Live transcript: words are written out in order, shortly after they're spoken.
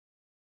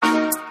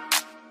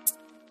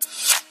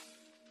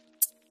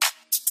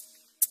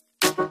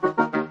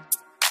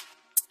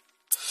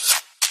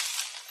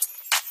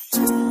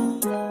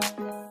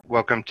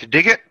Welcome to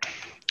Dig It.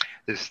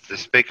 This is the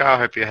speaker. I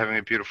hope you're having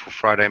a beautiful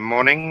Friday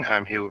morning.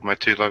 I'm here with my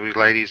two lovely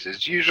ladies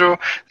as usual,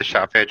 the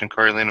sharp edge and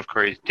Corey Lynn of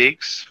Corey's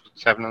Digs.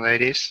 What's happening,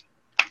 ladies?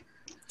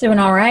 Doing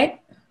all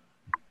right.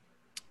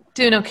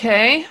 Doing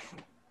okay.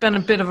 Been a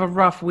bit of a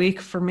rough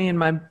week for me and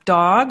my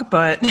dog,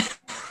 but...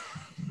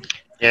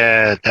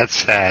 Yeah, that's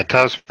sad.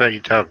 Tell us about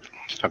your dog.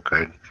 It's not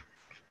good.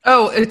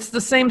 Oh, it's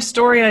the same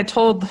story I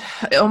told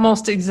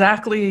almost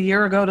exactly a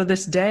year ago to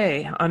this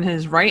day. On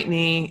his right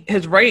knee,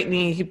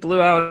 he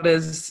blew out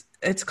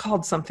it's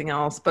called something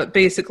else, but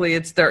basically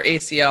it's their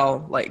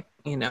ACL,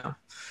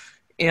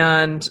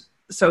 and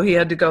so he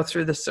had to go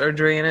through the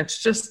surgery, and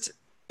it's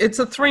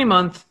a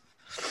 3-month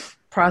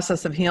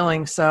process of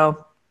healing.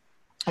 So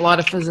a lot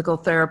of physical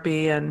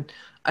therapy and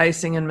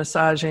icing and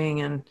massaging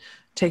and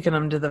taking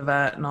him to the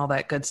vet and all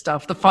that good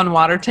stuff. The fun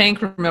water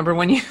tank. Remember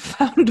when you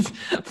found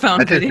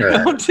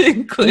video to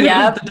include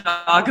the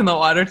dog in the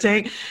water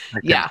tank?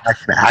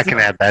 I can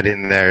add that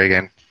in there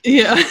again.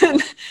 Yeah.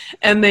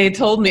 And they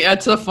told me,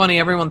 it's so funny,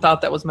 everyone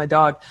thought that was my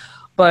dog,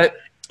 but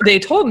they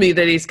told me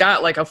that he's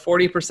got like a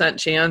 40%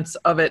 chance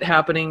of it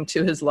happening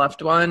to his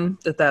left one,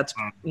 that's,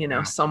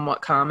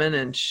 somewhat common.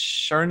 And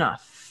sure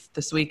enough,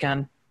 this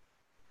weekend,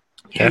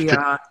 he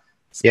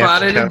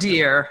spotted a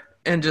deer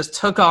and just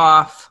took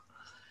off.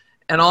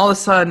 And all of a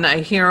sudden, I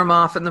hear him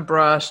off in the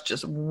brush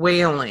just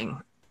wailing.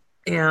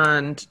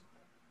 And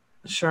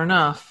sure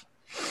enough,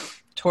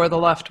 tore the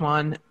left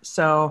one.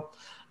 So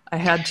I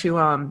had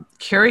to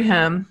carry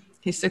him.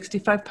 He's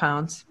 65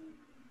 pounds,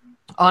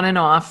 on and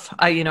off.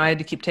 I had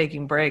to keep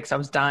taking breaks. I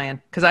was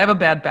dying because I have a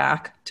bad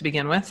back to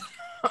begin with.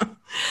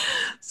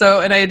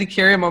 And I had to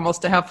carry him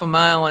almost a half a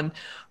mile. And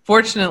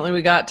fortunately,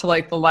 we got to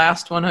like the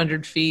last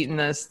 100 feet, and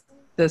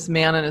this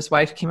man and his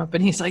wife came up,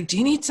 and he's like, "Do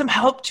you need some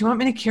help? Do you want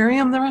me to carry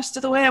him the rest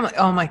of the way?" I'm like,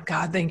 "Oh my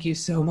God, thank you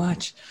so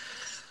much."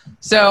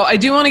 So I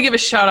do want to give a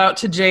shout out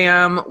to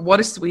JM. What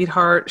a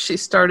sweetheart. She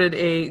started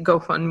a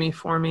GoFundMe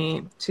for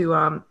me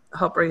to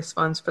help raise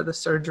funds for the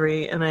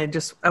surgery. And I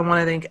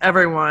want to thank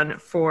everyone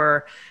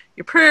for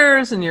your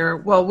prayers and your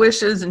well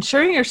wishes and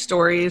sharing your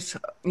stories,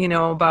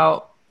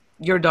 about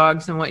your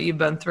dogs and what you've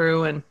been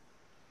through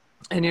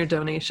and your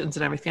donations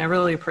and everything. I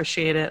really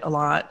appreciate it a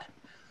lot.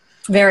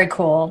 Very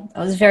cool. It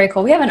was very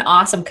cool. We have an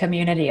awesome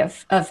community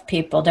of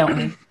people, don't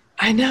we?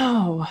 I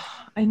know.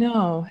 It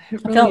really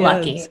I feel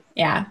lucky.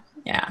 Yeah.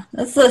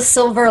 That's the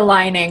silver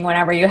lining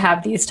whenever you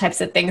have these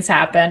types of things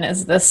happen,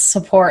 is this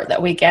support that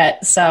we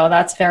get. So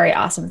that's very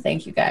awesome.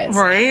 Thank you guys.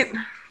 Right.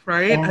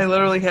 Yeah. I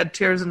literally had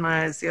tears in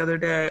my eyes the other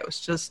day.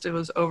 It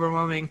was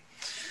overwhelming.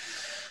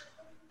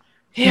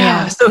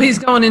 Yeah. So he's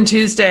going in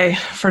Tuesday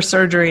for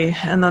surgery,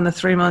 and then the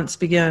 3 months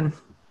begin.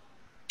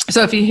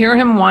 So if you hear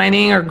him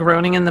whining or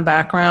groaning in the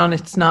background,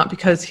 it's not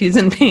because he's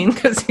in pain,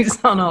 because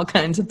he's on all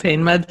kinds of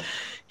pain meds.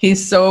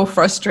 He's so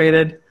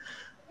frustrated.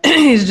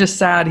 He's just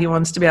sad. He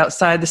wants to be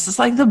outside. This is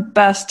like the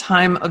best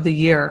time of the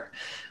year.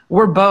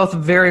 We're both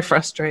very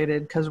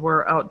frustrated because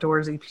we're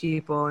outdoorsy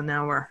people, and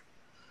now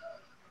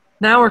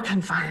we're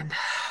confined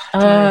to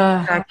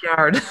the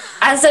backyard.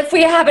 As if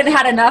we haven't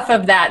had enough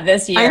of that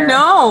this year. I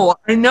know.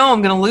 I'm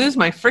going to lose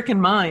my freaking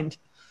mind.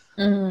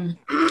 I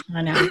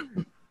know.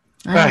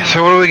 Right,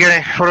 so what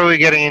are we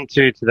getting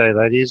into today,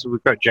 ladies?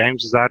 We've got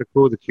James's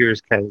article, The Curious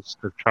Case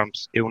of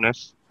Trump's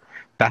Illness,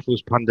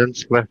 baffles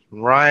pundits left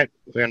and right.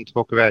 We're going to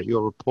talk about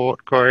your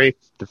report, Corey,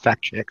 the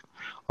fact check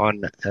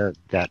on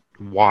that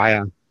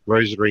wire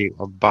rosary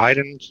of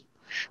Biden's,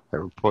 that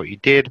report you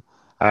did,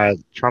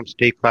 Trump's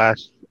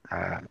Declas,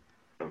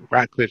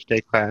 Ratcliffe's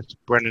Declas,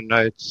 Brennan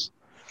notes.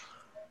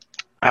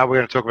 We're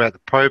going to talk about the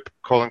Pope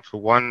calling for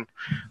one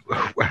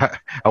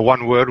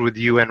word with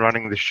the UN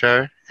running the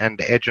show. And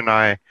Edge and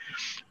I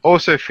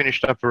also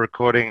finished up a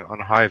recording on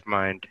Hive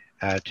Mind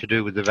to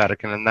do with the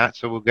Vatican and that.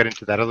 So we'll get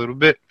into that a little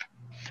bit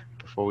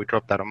before we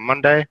drop that on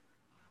Monday.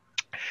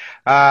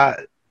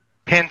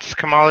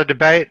 Pence-Kamala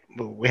debate.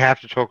 We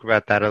have to talk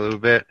about that a little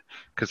bit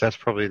because that's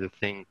probably the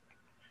thing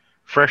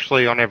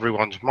freshly on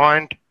everyone's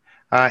mind.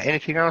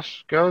 Anything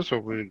else, girls? Or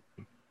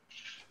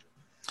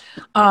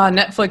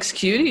Netflix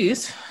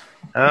cuties.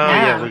 Oh,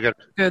 yeah, we got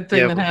good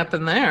thing that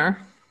happened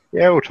there.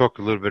 Yeah, we'll talk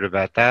a little bit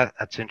about that.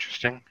 That's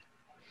interesting.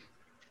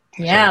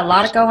 Yeah, a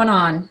lot going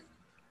on.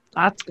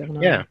 Lots going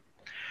on. Yeah.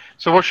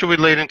 So what should we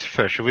lead into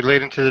first? Should we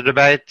lead into the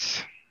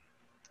debates?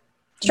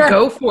 Sure.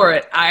 Go for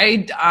it.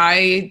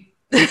 I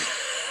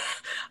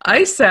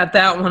sat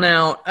that one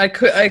out. I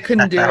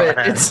couldn't do it.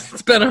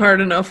 It's been a hard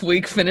enough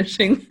week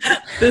finishing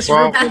this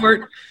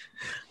report.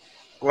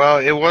 Well,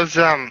 it was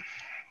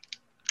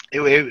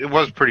it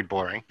was pretty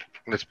boring.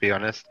 Let's be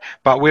honest.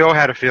 But we all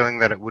had a feeling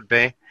that it would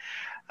be.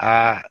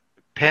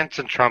 Pence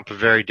and Trump are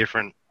very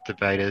different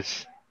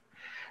debaters.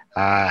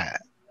 But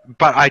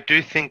I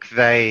do think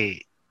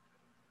they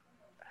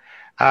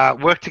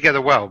work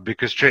together well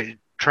because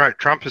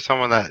Trump is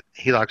someone that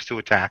he likes to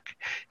attack.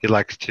 He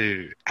likes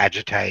to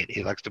agitate.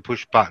 He likes to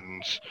push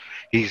buttons.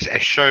 He's a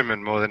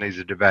showman more than he's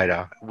a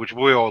debater, which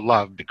we all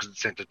love because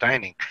it's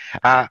entertaining.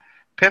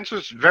 Pence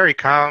was very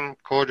calm,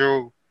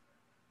 cordial,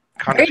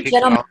 kind Very of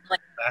gentlemanly.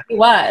 He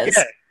was.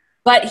 Yeah.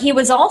 But he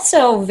was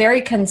also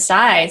very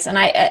concise, and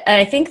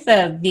I think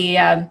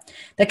the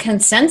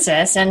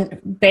consensus,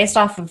 and based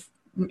off of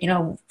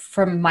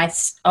from my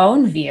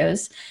own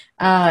views,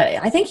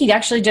 I think he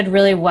actually did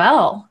really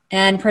well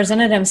and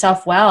presented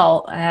himself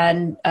well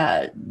and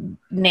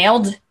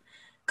nailed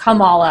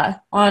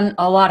Kamala on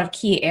a lot of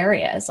key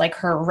areas, like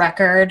her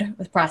record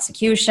with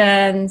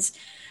prosecutions,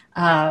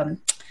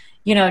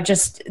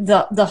 just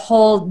the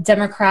whole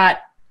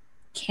Democrat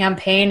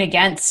campaign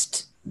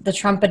against the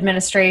Trump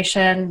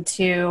administration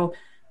to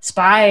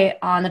spy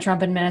on the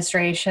Trump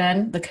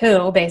administration, the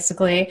coup,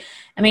 basically.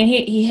 I mean,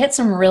 he hit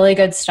some really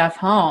good stuff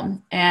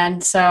home.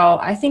 And so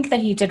I think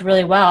that he did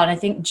really well. And I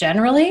think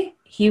generally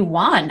he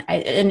won.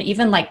 And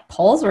even like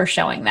polls were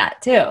showing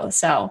that too.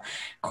 So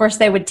of course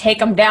they would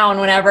take him down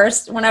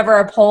whenever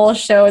a poll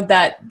showed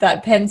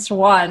that Pence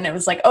won. It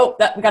was like,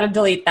 we got to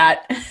delete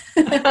that.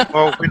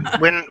 Well,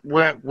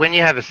 when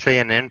you have a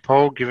CNN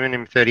poll giving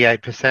him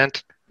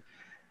 38%,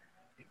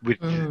 which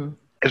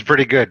is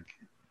pretty good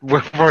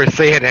for a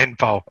CNN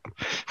poll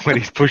when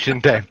he's pushing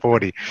down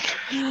 40.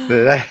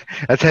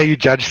 That's how you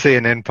judge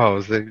CNN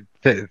polls. The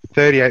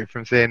 38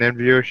 from CNN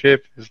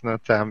viewership is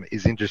not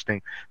is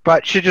interesting,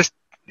 but she just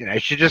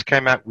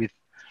came out with.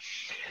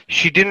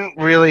 She didn't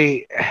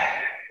really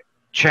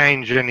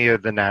change any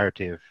of the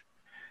narrative.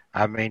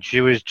 I mean,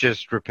 she was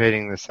just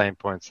repeating the same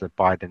points that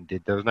Biden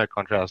did. There was no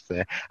contrast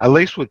there. At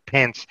least with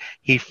Pence,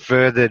 he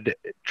furthered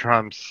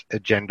Trump's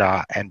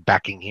agenda and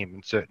backing him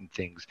in certain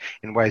things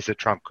in ways that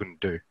Trump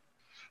couldn't do.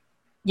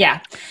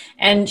 Yeah.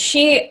 And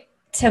she,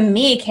 to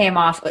me, came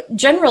off,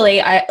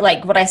 generally, I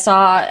like what I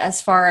saw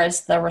as far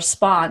as the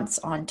response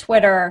on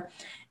Twitter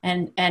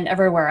and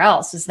everywhere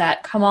else is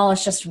that Kamala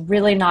is just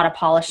really not a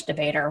polished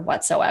debater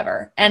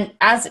whatsoever. And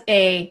as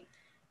an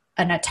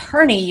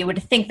attorney, you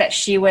would think that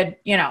she would,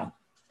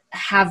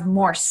 have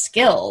more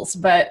skills,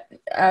 but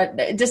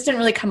it just didn't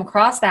really come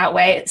across that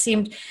way. It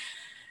seemed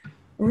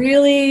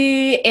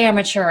really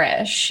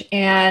amateurish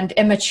and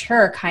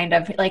immature, kind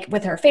of like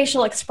with her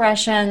facial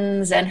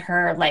expressions and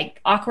her like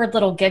awkward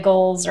little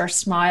giggles or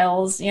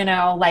smiles,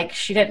 like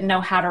she didn't know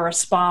how to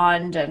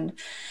respond. And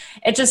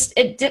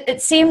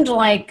it seemed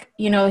like,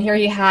 here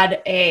you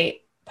had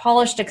a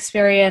polished,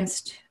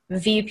 experienced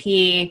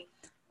VP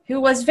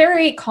who was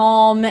very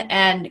calm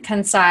and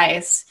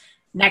concise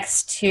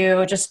next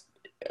to just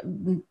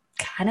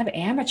kind of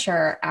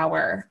amateur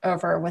hour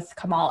over with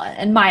Kamala,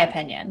 in my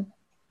opinion.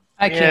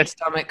 I can't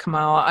stomach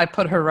Kamala. I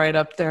put her right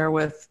up there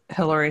with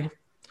Hillary.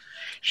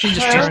 She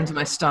just turns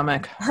my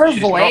stomach. Her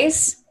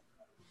voice,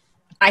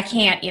 I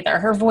can't either.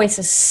 Her voice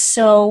is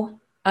so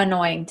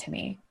annoying to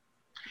me.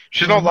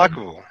 She's not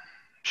likable.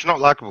 She's not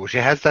likable. She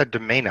has that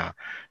demeanor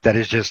that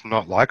is just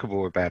not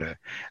likable about her.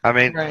 I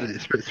mean,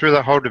 through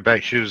the whole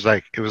debate, it was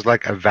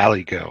like a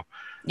valley girl.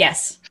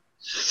 Yes.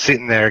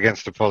 Sitting there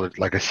against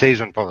like a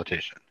seasoned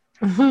politician.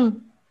 Mm-hmm.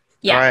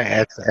 Yeah.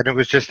 Right? And it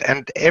was just,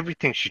 and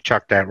everything she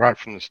chucked out right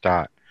from the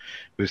start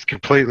was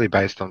completely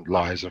based on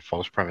lies and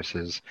false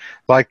premises,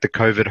 like the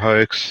COVID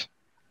hoax.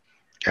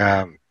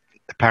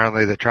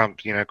 Apparently that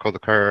Trump, called the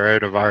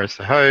coronavirus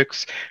a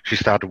hoax. She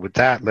started with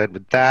that, led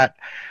with that.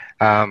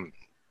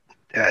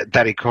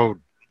 That he called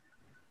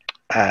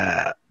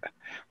white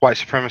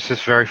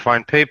supremacists very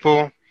fine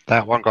people.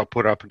 That one got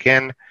put up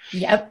again.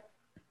 Yep.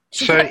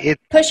 She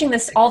kept pushing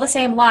all the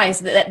same lies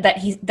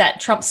that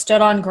Trump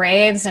stood on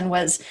graves and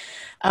was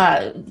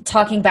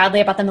talking badly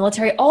about the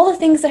military. All the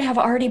things that have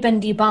already been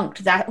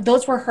debunked.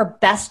 Those were her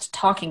best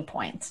talking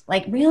points.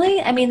 Like, really?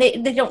 I mean,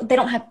 they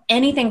don't have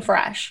anything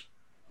fresh.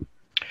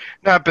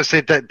 No, but see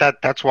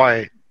that's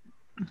why.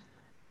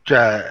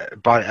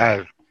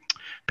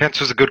 Pence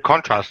was a good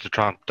contrast to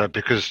Trump, though,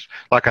 because,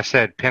 like I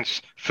said,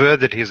 Pence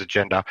furthered his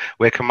agenda,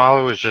 where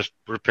Kamala was just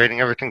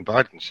repeating everything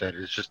Biden said.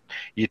 It's just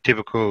your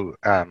typical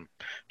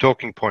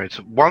talking points.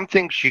 One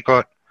thing she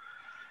got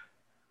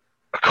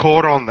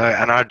caught on, though,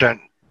 and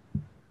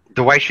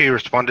the way she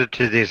responded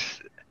to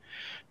this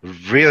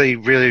really,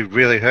 really,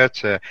 really hurts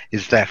her,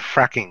 is that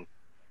fracking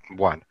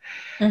one.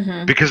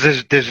 Mm-hmm. Because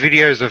there's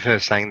videos of her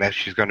saying that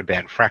she's going to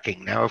ban fracking.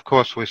 Now, of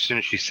course, as soon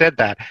as she said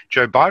that,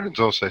 Joe Biden's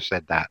also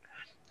said that.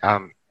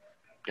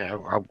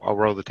 I'll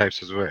roll the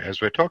tapes as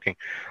we're talking,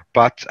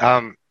 but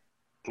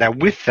now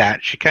with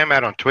that, she came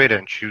out on Twitter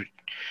and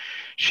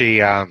she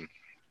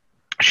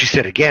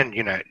said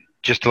again,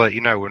 just to let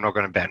you know, we're not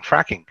going to ban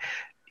fracking.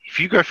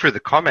 If you go through the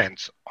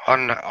comments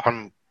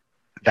on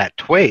that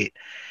tweet,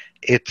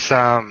 it's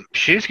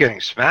she's getting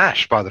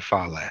smashed by the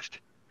far left,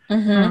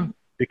 mm-hmm.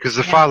 because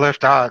the far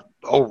left are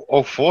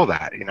all for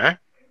that,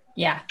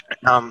 Yeah.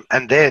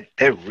 And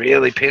they're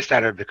really pissed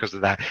at her because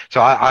of that.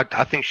 So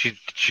I think she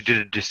did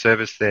a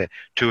disservice there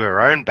to her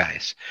own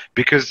base,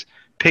 because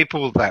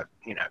people that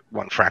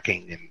want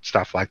fracking and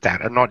stuff like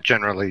that are not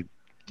generally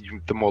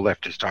the more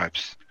leftist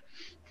types.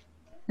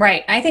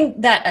 Right. I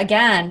think that,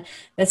 again,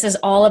 this is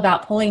all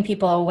about pulling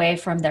people away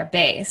from their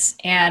base.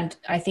 And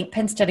I think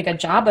Pence did a good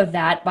job of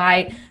that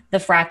by the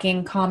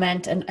fracking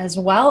comment, and as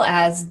well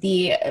as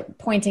the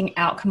pointing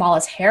out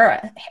Kamala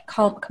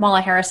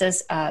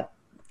Harris's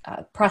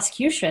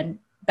prosecution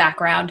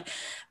background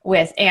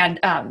with, and,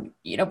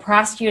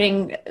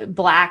 prosecuting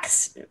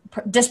blacks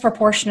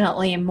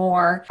disproportionately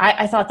more.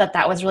 I thought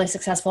that was really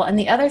successful. And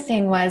the other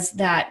thing was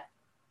that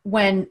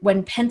when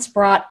Pence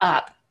brought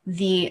up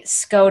the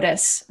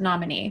SCOTUS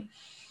nominee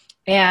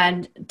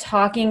and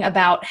talking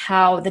about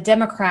how the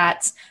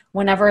Democrats,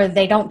 whenever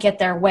they don't get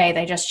their way,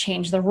 they just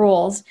change the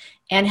rules,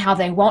 and how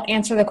they won't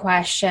answer the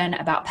question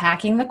about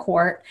packing the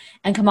court.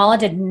 And Kamala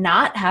did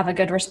not have a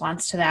good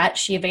response to that.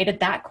 She evaded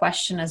that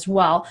question as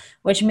well,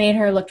 which made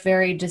her look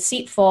very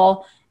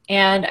deceitful.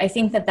 And I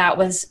think that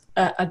was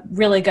a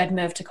really good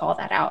move to call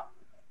that out.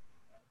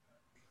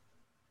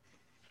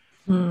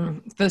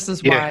 This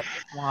is why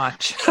I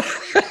watch.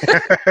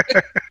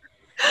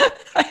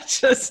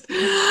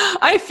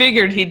 I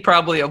figured he'd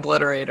probably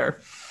obliterate her.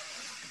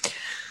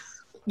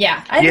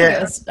 Yeah, I think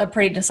it was a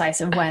pretty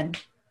decisive win.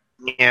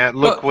 Yeah,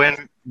 look,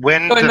 when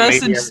I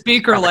messaged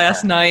Speaker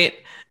last night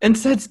and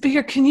said,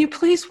 Speaker, can you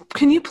please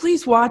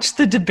watch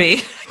the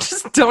debate? I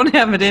just don't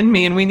have it in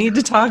me, and we need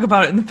to talk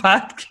about it in the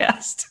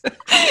podcast.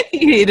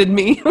 He hated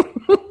me.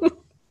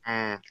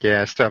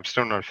 Yeah, I'm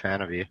still not a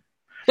fan of you.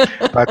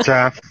 But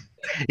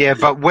yeah,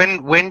 but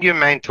when your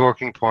main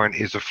talking point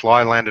is a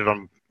fly landed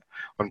on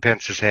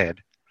Pence's head,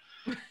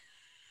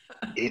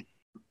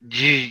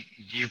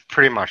 you've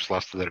pretty much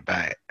lost the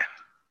debate.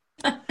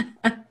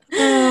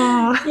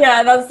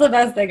 Yeah, that's the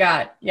best they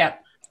got.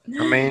 Yep.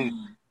 I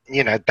mean,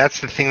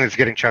 that's the thing that's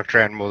getting chucked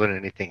around more than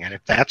anything. And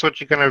if that's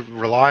what you're going to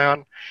rely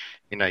on,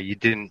 you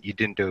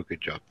didn't do a good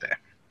job there.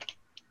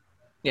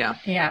 Yeah.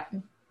 Yeah.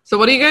 So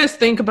what do you guys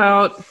think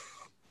about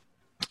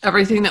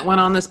everything that went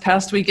on this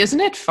past week?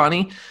 Isn't it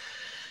funny?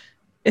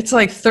 It's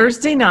like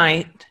Thursday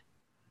night,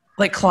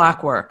 like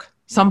clockwork.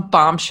 Some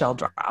bombshell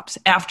drops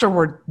after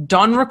we're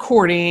done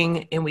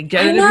recording and we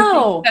get it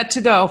set to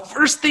go.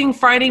 First thing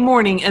Friday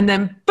morning, and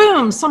then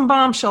boom, some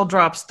bombshell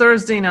drops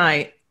Thursday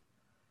night,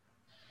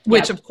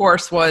 which of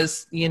course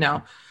was,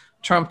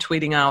 Trump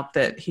tweeting out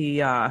that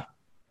him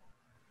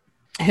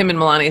and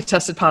Melania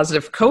tested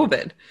positive for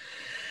COVID.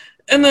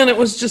 And then it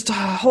was just a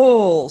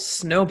whole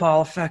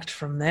snowball effect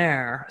from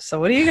there. So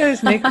what do you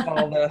guys make of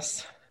all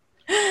this?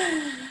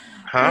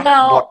 Huh?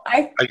 Well,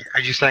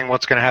 are you saying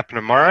what's going to happen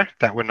tomorrow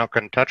that we're not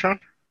going to touch on?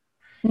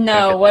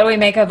 No. What do we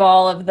make of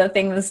all of the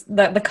things,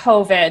 the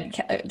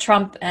COVID,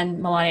 Trump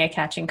and Melania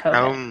catching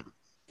COVID?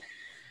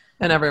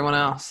 And everyone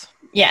else.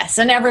 Yes,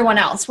 and everyone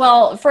else.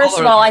 Well, first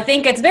of all, I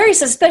think it's very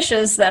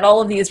suspicious that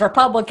all of these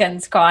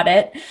Republicans caught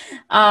it.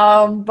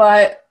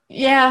 But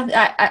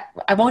yeah,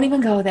 I won't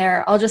even go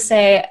there. I'll just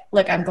say,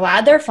 look, I'm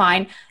glad they're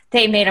fine.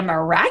 They made a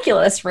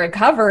miraculous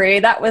recovery.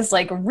 That was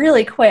like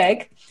really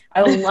quick.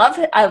 I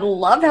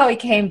love how he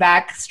came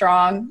back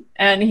strong,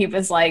 and he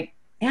was like,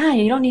 yeah,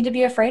 you don't need to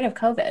be afraid of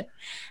COVID.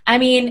 I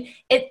mean,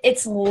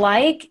 it's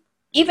like,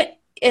 even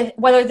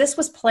whether this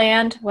was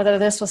planned, whether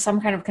this was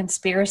some kind of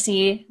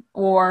conspiracy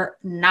or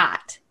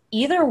not,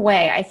 either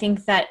way, I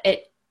think that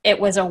it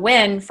was a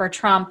win for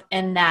Trump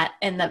in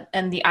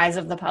the eyes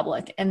of the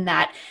public, in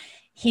that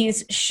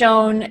he's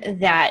shown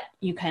that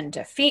you can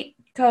defeat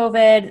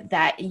COVID,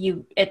 that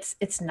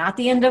it's not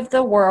the end of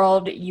the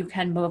world. You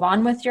can move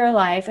on with your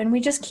life, and we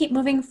just keep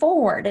moving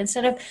forward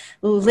instead of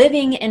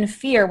living in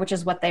fear, which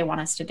is what they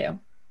want us to do.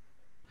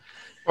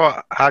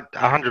 Well,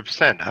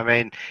 100%. I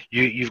mean,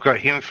 you've got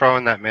him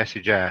throwing that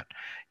message out.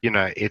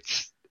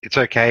 It's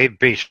okay.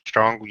 Be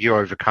strong. You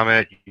overcome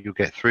it. You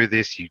get through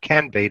this. You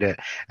can beat it.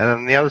 And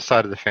on the other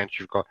side of the fence,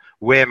 you've got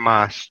wear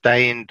masks,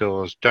 stay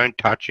indoors, don't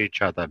touch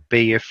each other,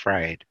 be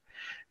afraid.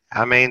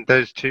 I mean,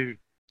 there's two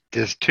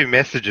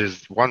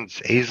messages.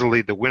 One's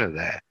easily the winner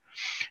there.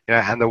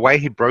 And the way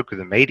he broke with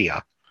the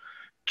media,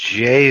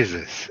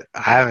 Jesus,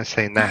 I haven't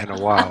seen that in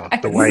a while.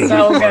 The way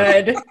so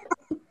good.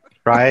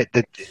 Right?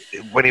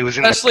 When he was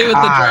in especially the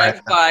car, with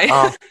the drive-by.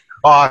 Oh,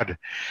 God.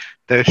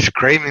 They're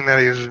screaming that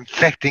he was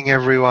infecting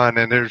everyone,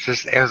 and it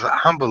was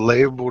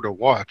unbelievable to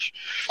watch.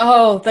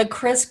 Oh, the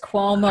Chris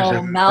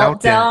Cuomo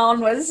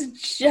meltdown was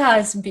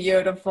just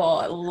beautiful.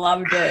 I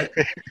loved it.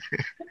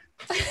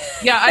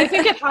 Yeah, I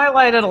think it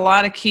highlighted a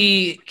lot of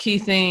key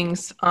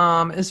things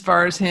as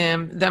far as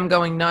them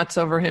going nuts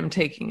over him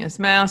taking his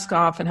mask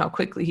off and how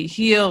quickly he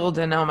healed.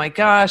 And oh my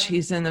gosh,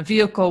 he's in the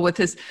vehicle with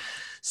his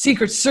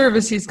Secret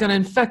Service. He's going to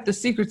infect the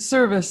Secret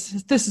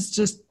Service. This is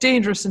just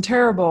dangerous and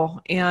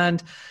terrible.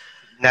 And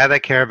now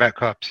they care about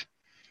cops.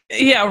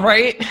 Yeah,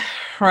 right.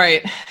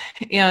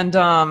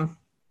 And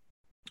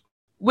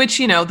which,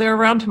 they're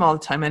around him all the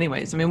time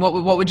anyways. I mean,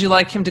 what would you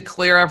like him to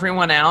clear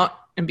everyone out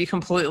and be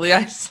completely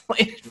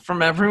isolated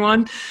from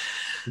everyone?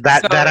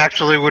 That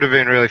actually would have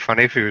been really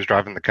funny if he was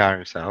driving the car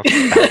himself.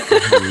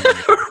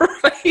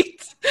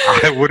 Right.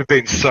 It would have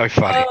been so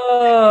funny.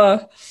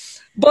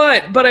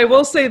 But I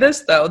will say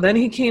this though. Then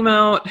he came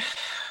out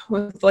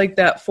with like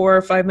that 4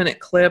 or 5 minute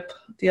clip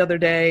the other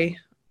day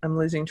I'm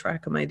losing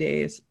track of my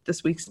days.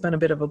 This week's been a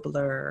bit of a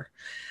blur,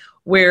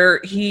 where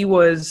he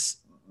was,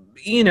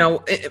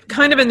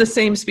 kind of in the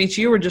same speech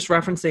you were just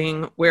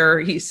referencing, where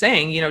he's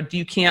saying,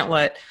 you can't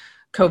let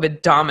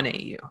COVID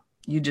dominate you.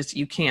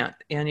 You can't,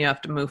 and you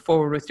have to move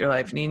forward with your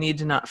life, and you need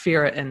to not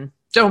fear it and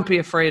don't be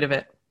afraid of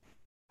it.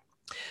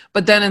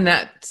 But then in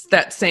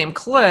that same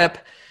clip,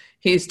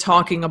 he's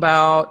talking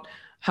about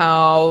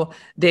how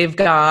they've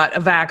got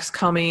a vax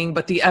coming,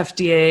 but the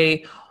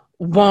FDA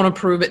won't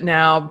approve it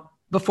now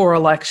before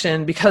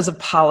election because of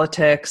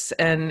politics.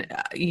 And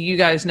you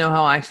guys know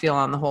how I feel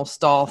on the whole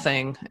stall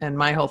thing and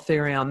my whole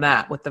theory on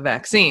that with the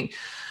vaccine.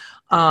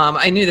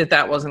 I knew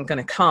that wasn't going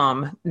to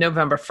come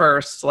November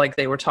 1st, like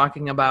they were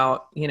talking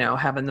about,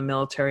 having the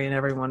military and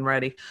everyone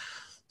ready.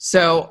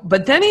 So,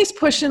 but then he's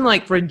pushing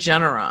like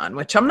Regeneron,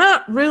 which I'm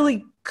not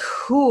really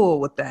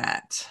cool with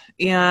that,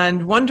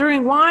 and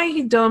wondering why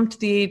he dumped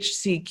the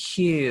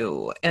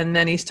HCQ. And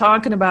then he's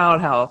talking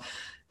about how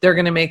they're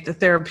going to make the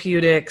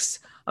therapeutics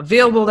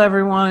available to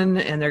everyone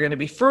and they're going to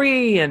be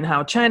free, and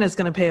how China's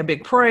going to pay a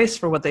big price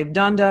for what they've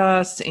done to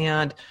us.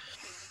 And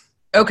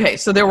okay,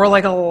 so there were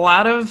like a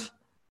lot of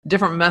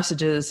different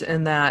messages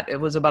in that. It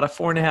was about a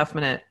 4.5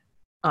 minute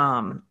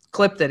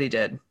clip that he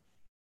did.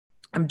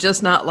 I'm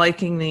just not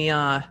liking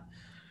the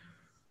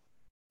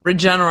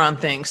Regeneron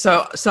thing.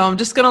 So I'm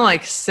just going to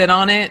like sit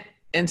on it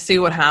and see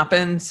what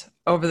happens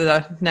over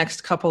the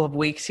next couple of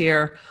weeks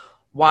here.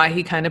 Why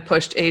he kind of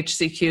pushed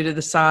HCQ to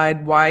the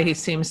side, why he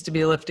seems to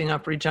be lifting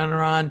up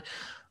Regeneron,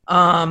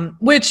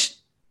 which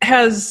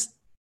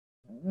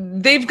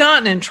they've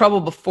gotten in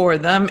trouble before,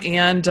 them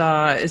and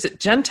is it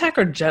Gentech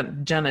or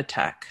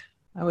Genentech?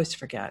 I always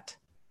forget.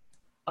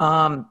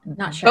 Not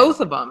sure. Both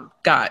of them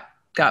got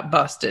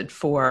busted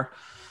for,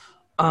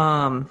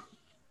 what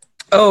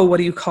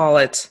do you call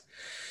it?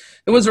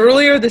 It was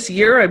earlier this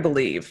year, I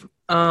believe.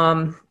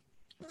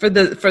 For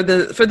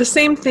the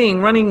same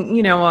thing, running,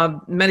 a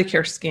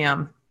Medicare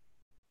scam,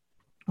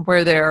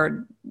 where there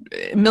are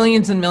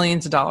millions and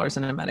millions of dollars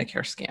in a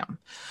Medicare scam.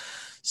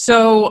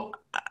 So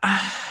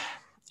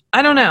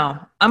I don't know.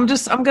 I'm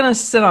going to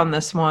sit on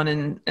this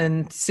one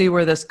and see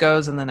where this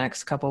goes in the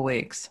next couple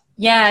weeks.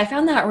 Yeah, I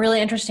found that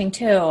really interesting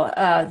too.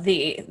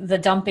 The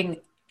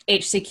dumping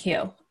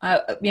HCQ,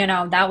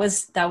 that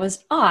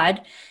was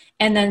odd.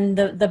 And then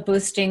the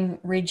boosting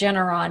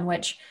Regeneron,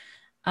 which,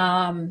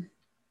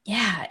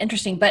 yeah,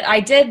 interesting. But I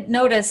did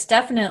notice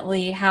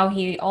definitely how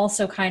he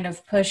also kind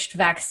of pushed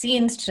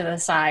vaccines to the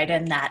side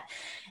in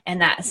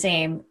that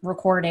same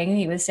recording.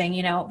 He was saying,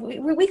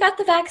 we got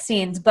the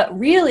vaccines, but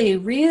really,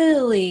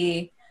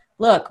 really,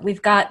 look,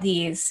 we've got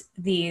these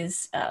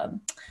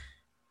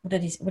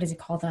what does he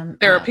call them?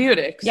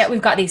 Therapeutics. Yeah,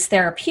 we've got these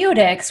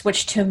therapeutics,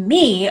 which to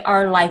me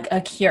are like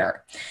a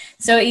cure.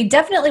 So he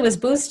definitely was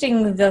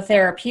boosting the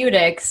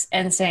therapeutics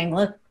and saying,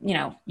 look,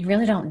 you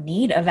really don't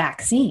need a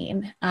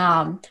vaccine.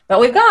 But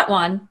we've got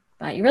one,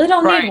 but you really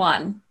don't need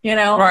one,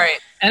 Right.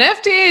 And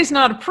FDA is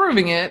not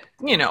approving it,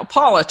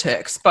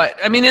 politics. But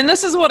I mean, and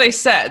this is what I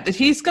said, that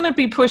he's going to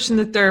be pushing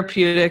the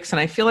therapeutics. And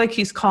I feel like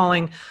he's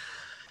calling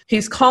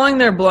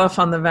their bluff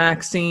on the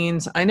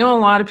vaccines. I know a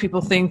lot of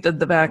people think that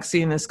the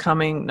vaccine is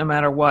coming no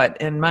matter what.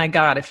 And my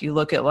God, if you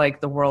look at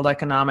like the World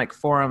Economic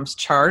Forum's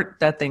chart,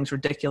 that thing's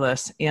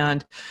ridiculous.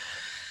 And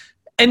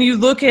you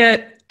look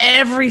at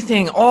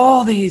everything,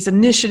 all these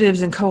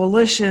initiatives and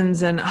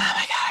coalitions, and oh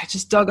my God, I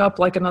just dug up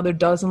like another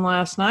dozen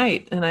last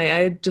night, and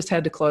I just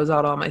had to close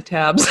out all my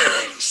tabs.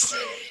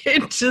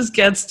 It just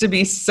gets to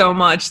be so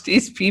much.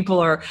 These people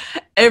are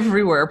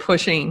everywhere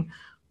pushing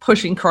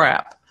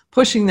crap,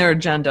 pushing their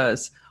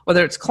agendas.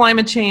 Whether it's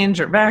climate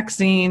change or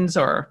vaccines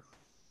or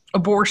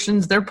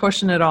abortions, they're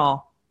pushing it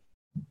all.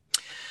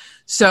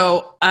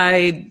 So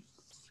I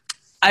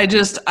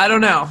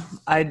don't know.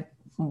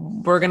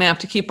 We're going to have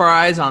to keep our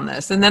eyes on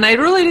this. And then I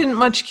really didn't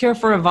much care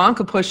for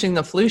Ivanka pushing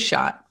the flu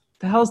shot.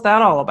 The hell's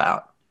that all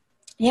about?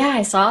 Yeah,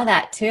 I saw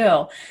that too.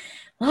 A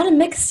lot of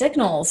mixed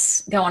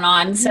signals going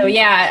on. So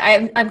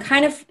yeah, I'm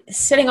kind of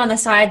sitting on the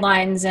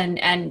sidelines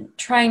and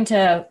trying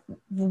to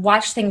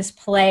watch things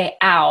play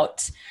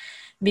out,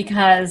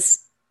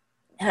 because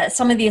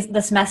some of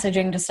this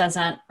messaging just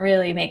doesn't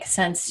really make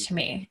sense to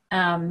me.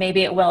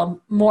 Maybe it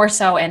will more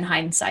so in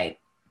hindsight.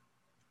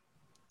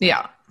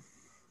 Yeah.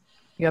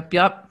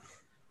 Yep.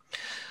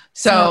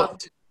 So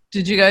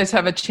did you guys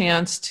have a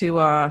chance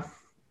to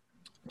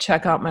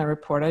check out my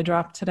report I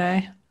dropped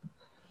today?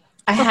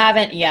 I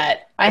haven't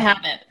yet. I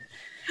haven't.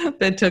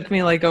 That took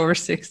me like over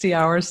 60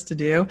 hours to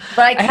do.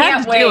 But I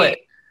can't wait.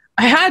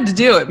 I had to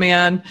do it,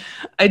 man.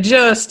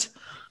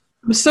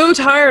 I'm so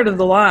tired of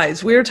the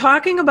lies. We are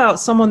talking about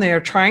someone they are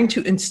trying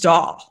to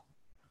install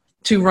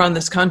to run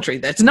this country.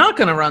 That's not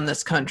going to run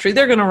this country.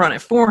 They're going to run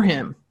it for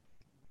him.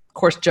 Of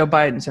course, Joe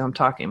Biden's who I'm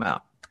talking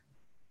about.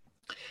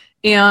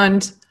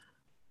 And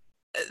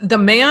the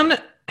man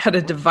had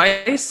a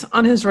device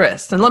on his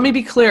wrist. And let me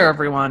be clear,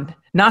 everyone,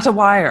 not a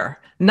wire.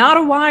 Not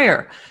a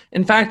wire.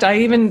 In fact, I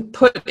even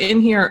put in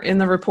here in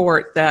the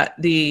report that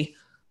the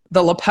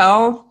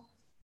lapel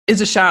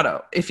is a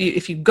shadow. If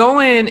you go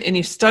in and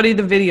you study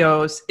the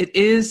videos, it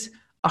is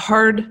a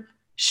hard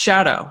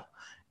shadow,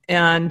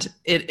 and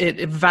it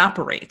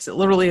evaporates. It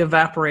literally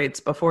evaporates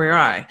before your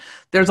eye.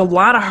 There's a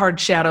lot of hard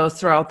shadows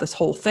throughout this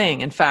whole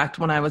thing. In fact,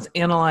 when I was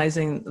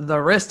analyzing the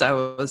wrist, I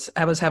was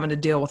having to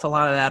deal with a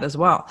lot of that as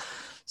well.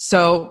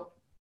 So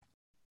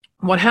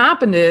what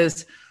happened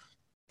is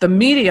the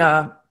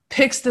media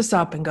picks this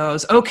up and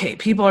goes, okay,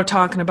 people are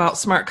talking about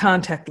smart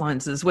contact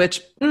lenses,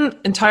 which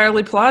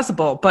entirely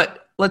plausible,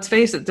 but let's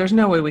face it, there's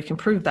no way we can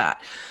prove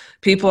that.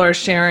 People are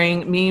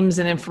sharing memes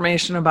and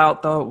information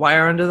about the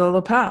wire under the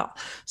lapel.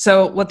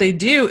 So what they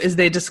do is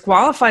they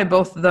disqualify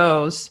both of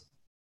those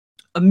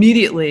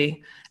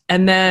immediately,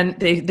 and then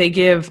they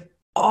give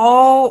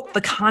all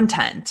the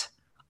content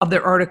of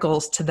their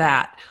articles to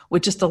that,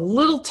 with just a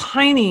little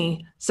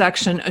tiny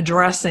section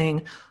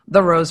addressing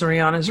the rosary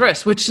on his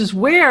wrist, which is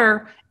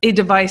where a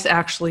device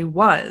actually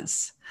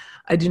was.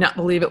 I do not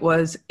believe it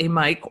was a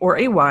mic or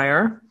a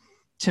wire.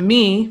 To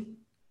me,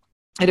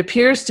 it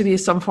appears to be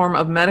some form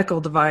of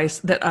medical device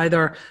that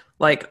either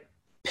like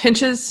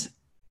pinches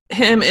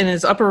him in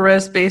his upper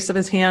wrist, base of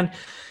his hand,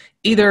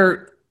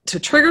 either to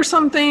trigger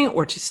something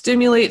or to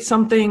stimulate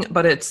something,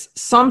 but it's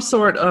some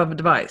sort of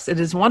device. It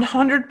is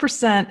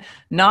 100%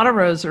 not a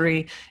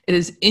rosary. It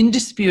is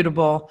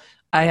indisputable.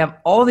 I have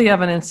all the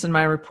evidence in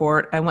my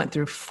report. I went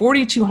through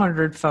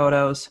 4,200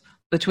 photos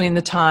between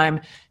the time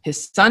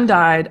his son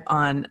died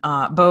on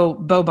Bo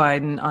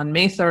Biden on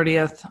May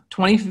 30th,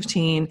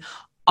 2015,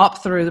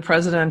 up through the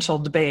presidential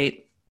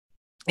debate,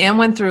 and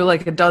went through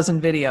like a dozen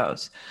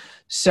videos.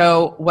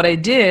 So what I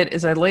did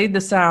is I laid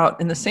this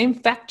out in the same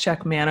fact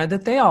check manner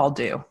that they all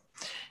do.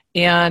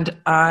 And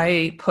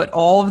I put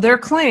all of their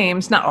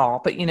claims, not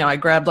all, but I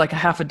grabbed like a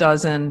half a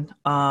dozen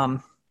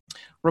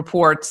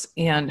reports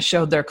and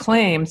showed their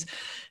claims.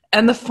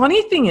 And the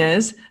funny thing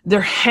is,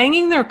 they're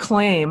hanging their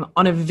claim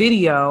on a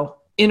video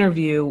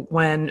interview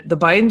when the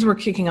Bidens were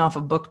kicking off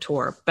a book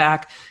tour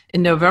back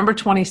in November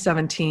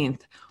 2017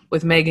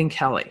 with Megyn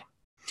Kelly.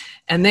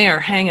 And they are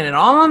hanging it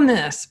all on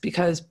this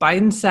because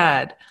Biden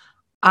said,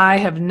 I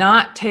have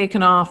not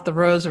taken off the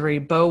rosary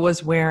Bo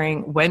was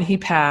wearing when he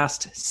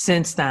passed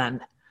since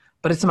then,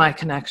 but it's my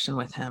connection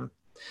with him.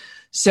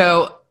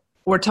 So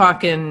we're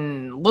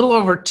talking a little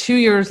over 2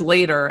 years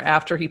later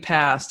after he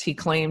passed, he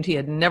claimed he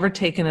had never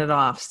taken it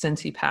off since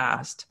he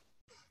passed.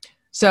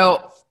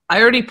 So I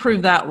already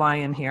proved that lie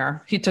in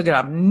here. He took it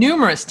off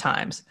numerous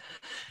times.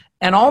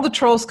 And all the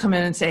trolls come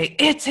in and say,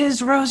 it's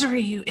his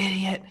rosary, you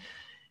idiot.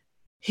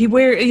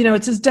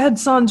 It's his dead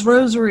son's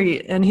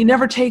rosary, and he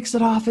never takes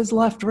it off his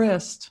left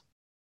wrist.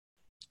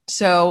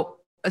 So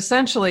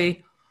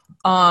essentially,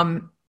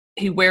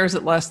 he wears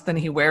it less than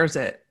he wears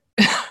it.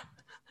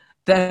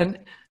 Then,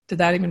 did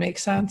that even make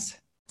sense?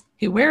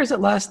 He wears it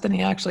less than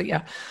he actually,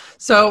 yeah.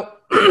 So,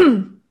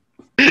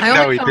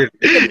 no, he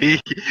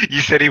didn't.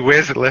 You said he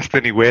wears it less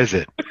than he wears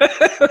it.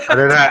 I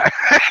don't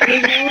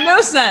know.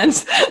 No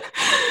sense.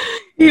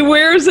 He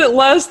wears it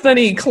less than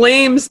he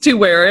claims to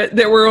wear it.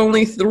 There were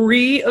only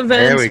 3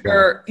 events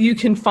where you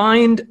can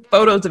find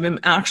photos of him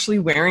actually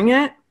wearing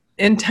it,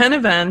 and 10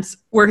 events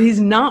where he's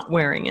not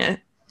wearing it.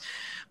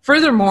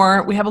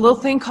 Furthermore, we have a little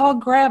thing called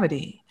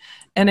gravity.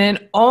 And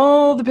in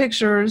all the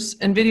pictures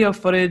and video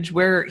footage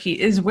where he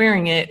is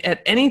wearing it,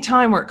 at any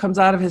time where it comes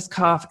out of his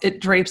cuff,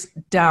 it drapes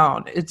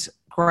down. It's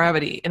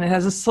gravity. And it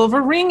has a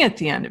silver ring at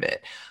the end of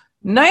it.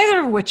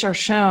 Neither of which are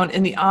shown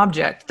in the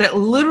object that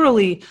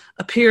literally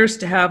appears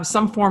to have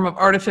some form of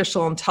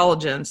artificial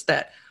intelligence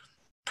that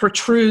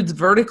protrudes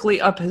vertically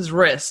up his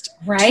wrist.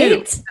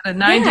 Right? At a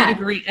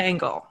 90-degree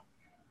angle.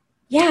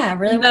 Yeah,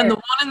 really. And then the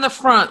one in the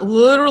front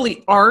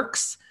literally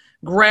arcs,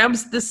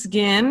 grabs the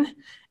skin,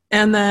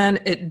 and then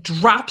it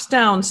drops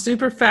down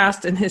super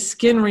fast and his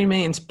skin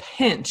remains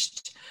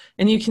pinched.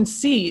 And you can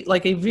see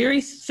like a very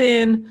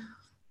thin,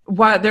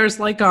 there's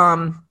like,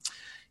 on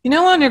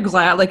your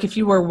glass, like if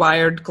you wear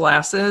wired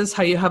glasses,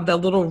 how you have that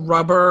little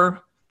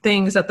rubber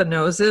things at the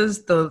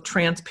noses, the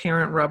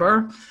transparent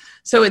rubber.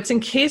 So it's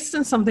encased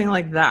in something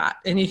like that.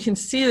 And you can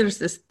see there's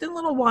this thin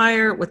little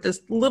wire with this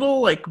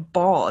little like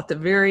ball at the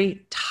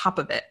very top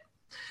of it.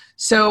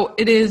 So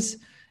it is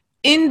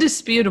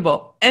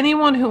indisputable.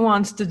 Anyone who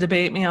wants to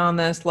debate me on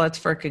this, let's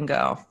frickin'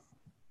 go.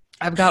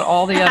 I've got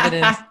all the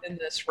evidence in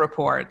this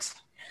report.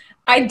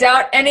 I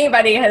doubt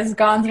anybody has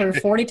gone through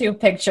 42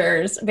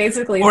 pictures,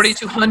 basically.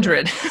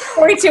 4,200.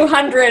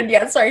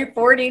 4,200,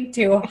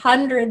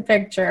 4,200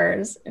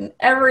 pictures in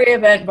every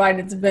event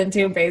Biden's been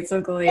to,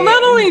 basically. Well,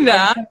 not only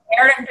that.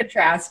 Compared and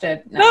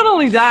contrasted. No. Not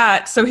only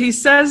that, so he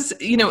says,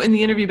 in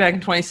the interview back in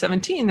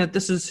 2017 that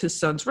this is his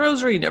son's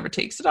rosary, he never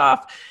takes it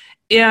off.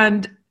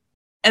 And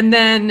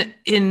then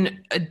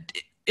in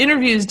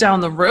interviews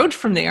down the road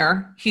from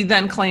there, he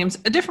then claims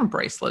a different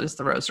bracelet is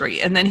the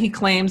rosary. And then he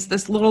claims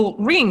this little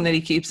ring that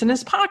he keeps in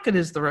his pocket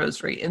is the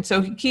rosary. And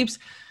so he keeps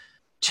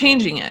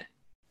changing it.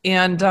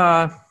 And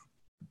I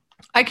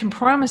can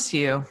promise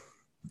you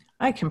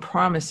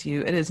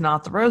it is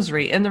not the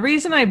rosary. And the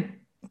reason I,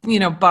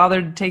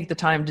 bothered to take the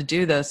time to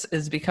do this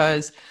is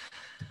because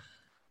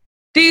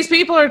these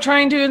people are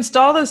trying to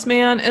install this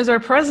man as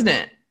our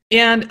president.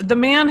 And the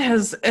man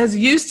has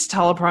used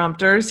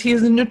teleprompters.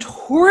 He's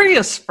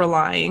notorious for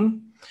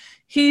lying.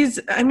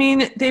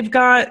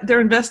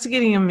 They're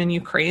investigating him in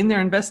Ukraine.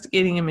 They're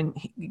investigating him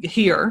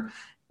here.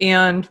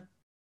 And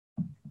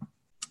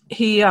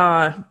he's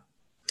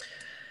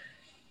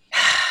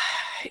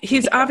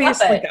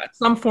obviously got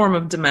some form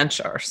of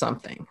dementia or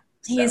something.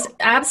 So. He's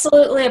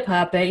absolutely a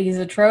puppet. He's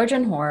a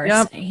Trojan horse.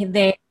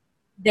 Yep.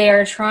 They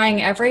are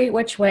trying every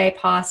which way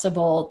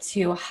possible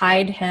to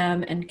hide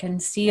him and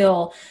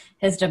conceal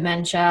his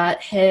dementia,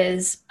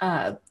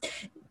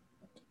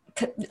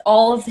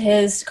 all of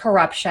his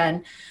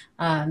corruption,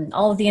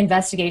 all of the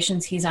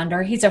investigations he's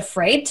under. He's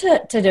afraid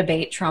to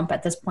debate Trump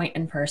at this point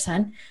in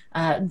person.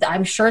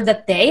 I'm sure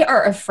that they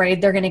are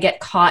afraid they're going to get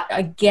caught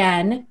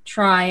again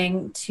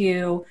trying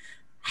to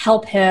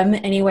help him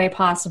any way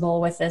possible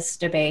with this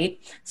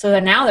debate. So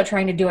now they're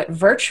trying to do it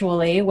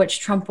virtually, which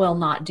Trump will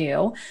not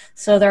do.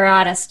 So they're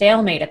at a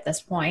stalemate at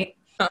this point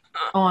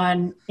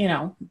on,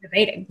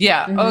 debating.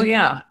 Yeah. Mm-hmm. Oh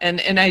yeah.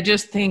 And I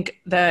just think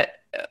that,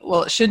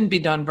 it shouldn't be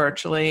done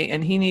virtually,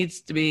 and he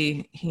needs to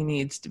be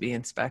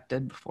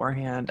inspected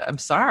beforehand. I'm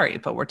sorry,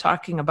 but we're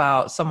talking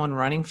about someone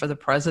running for the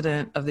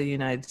president of the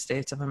United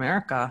States of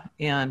America.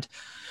 And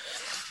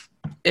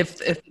if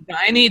the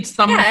guy needs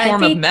some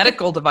form of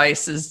medical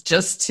devices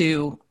just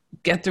to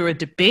get through a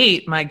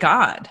debate, my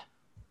God.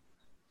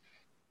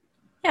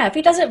 Yeah, if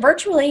he does it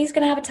virtually, he's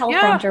going to have a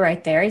teleprompter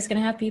right there. He's going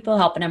to have people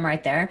helping him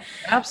right there.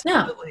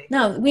 Absolutely.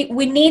 No,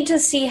 we need to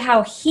see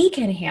how he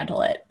can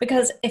handle it,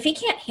 because if he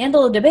can't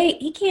handle a debate,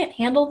 he can't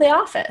handle the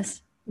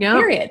office. Yeah.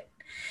 Period.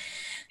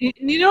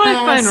 You know what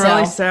I find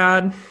really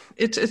sad?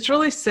 It's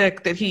really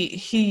sick that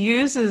he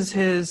uses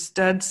his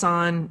dead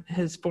son,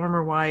 his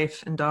former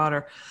wife and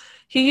daughter.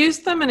 He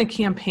used them in a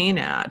campaign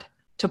ad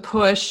to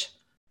push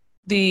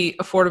the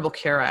Affordable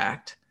Care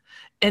Act.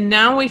 And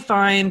now we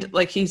find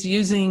he's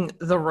using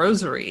the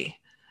rosary.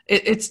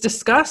 It's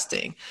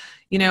disgusting.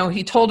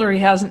 He told her he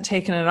hasn't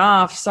taken it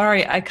off.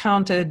 Sorry, I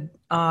counted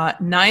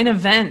 9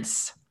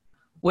 events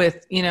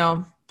with,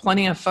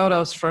 plenty of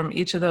photos from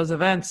each of those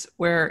events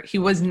where he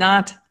was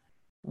not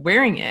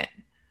wearing it.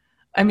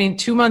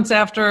 2 months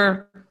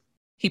after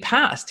he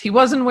passed, he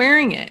wasn't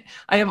wearing it.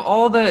 I have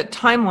all the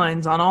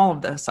timelines on all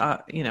of this,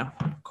 of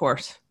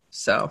course.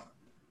 So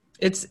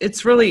it's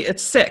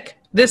sick.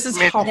 This is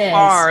how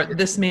far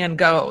this man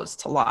goes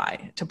to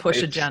lie, to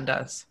push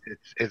agendas.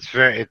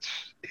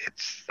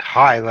 It's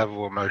high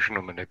level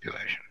emotional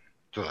manipulation.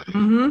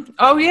 Mm-hmm.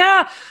 Oh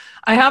yeah,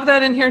 I have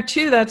that in here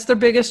too. That's their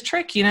biggest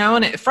trick,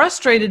 and it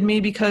frustrated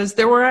me because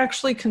there were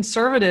actually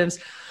conservatives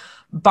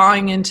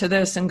buying into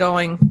this and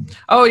going,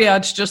 oh yeah,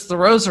 it's just the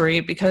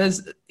rosary,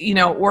 because,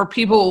 or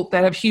people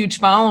that have huge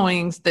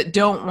followings that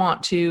don't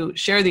want to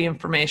share the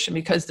information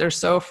because they're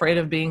so afraid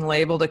of being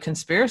labeled a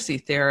conspiracy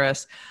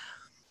theorist.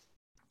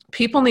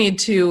 People need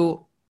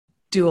to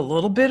do a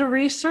little bit of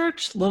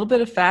research, a little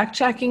bit of fact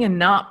checking, and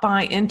not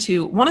buy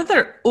into one of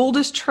their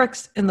oldest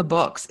tricks in the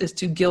books is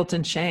to guilt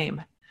and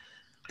shame.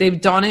 They've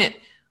done it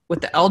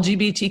with the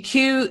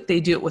LGBTQ. They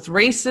do it with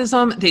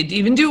racism. They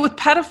even do it with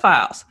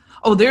pedophiles.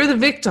 Oh, they're the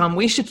victim.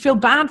 We should feel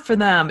bad for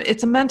them.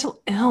 It's a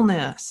mental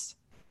illness.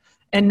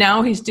 And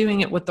now he's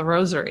doing it with the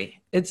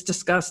rosary. It's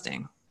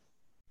disgusting.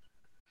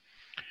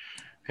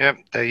 Yep,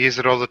 they use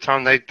it all the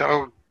time.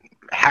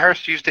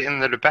 Harris used it in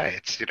the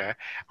debates,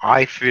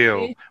 I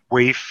feel,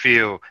 we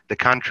feel, the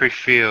country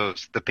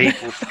feels, the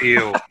people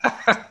feel,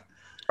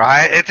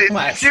 right?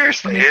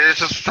 Seriously,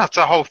 that's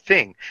a whole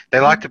thing. They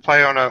like to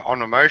play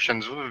on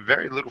emotions with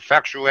very little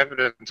factual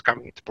evidence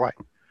coming into play.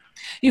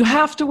 You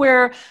have to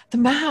wear the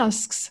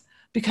masks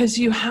because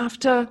you have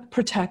to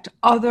protect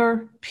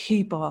other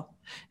people.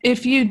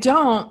 If you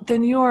don't,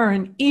 then you are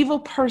an evil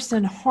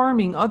person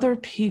harming other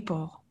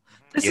people.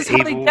 This is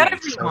how they get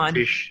everyone.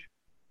 Selfish.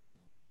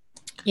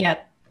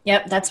 Yep.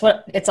 That's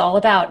what it's all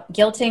about.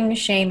 Guilting,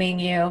 shaming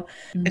you.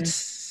 It's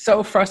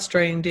so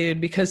frustrating, dude,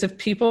 because if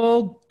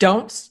people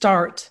don't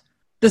start,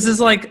 this is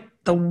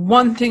the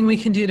one thing we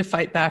can do to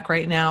fight back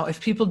right now. If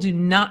people do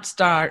not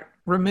start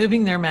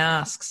removing their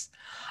masks,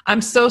 I'm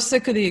so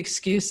sick of the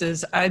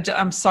excuses.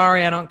 I'm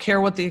sorry. I don't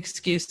care what the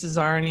excuses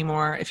are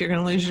anymore. If you're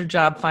going to lose your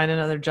job, find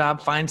another job,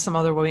 find some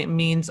other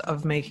means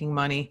of making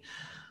money.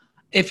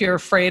 If you're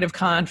afraid of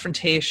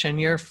confrontation,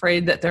 you're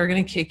afraid that they're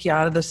going to kick you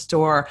out of the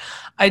store.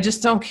 I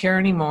just don't care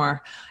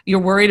anymore. You're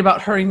worried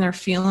about hurting their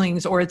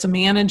feelings, or it's a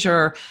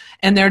manager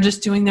and they're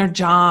just doing their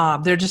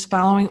job. They're just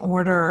following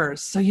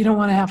orders. So you don't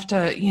want to have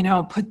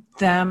to, put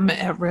them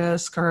at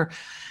risk, or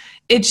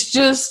it's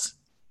just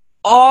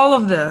all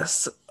of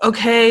this.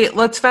 Okay,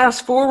 let's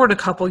fast forward a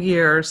couple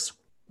years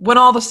when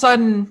all of a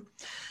sudden,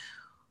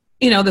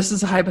 this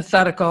is a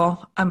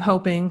hypothetical. I'm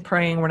hoping,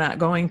 praying we're not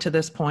going to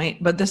this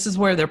point, but this is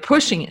where they're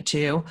pushing it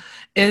to,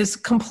 is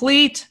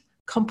complete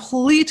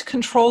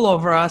control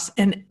over us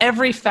in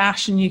every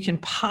fashion you can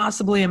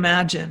possibly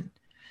imagine.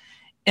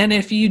 And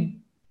if you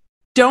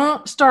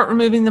don't start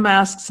removing the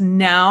masks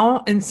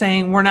now and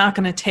saying, we're not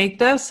going to take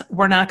this,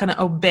 we're not going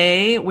to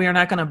obey, we are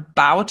not going to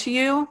bow to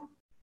you,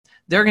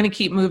 they're going to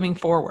keep moving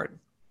forward.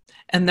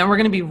 and then we're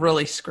going to be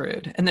really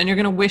screwed. And then you're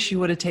going to wish you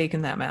would have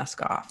taken that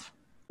mask off.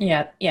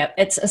 Yeah.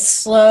 It's a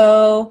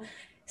slow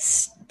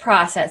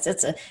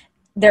process.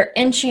 They're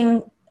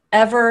inching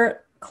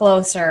ever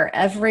closer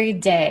every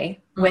day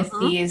with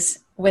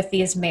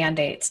these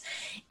mandates.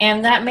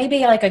 And that may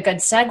be like a good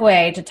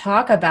segue to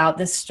talk about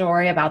this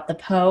story about the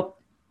Pope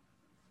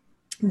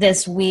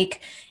this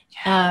week,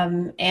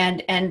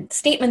 and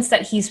statements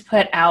that he's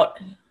put out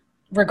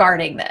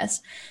regarding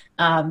this.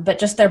 But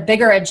just their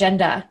bigger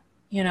agenda,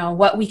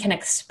 what we can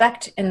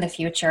expect in the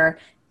future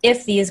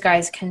if these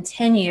guys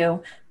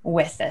continue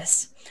with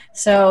this.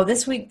 So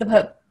this week the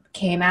Pope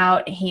came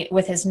out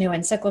with his new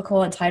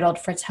encyclical entitled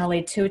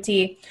Fratelli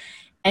Tutti,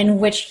 in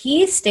which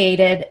he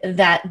stated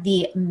that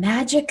the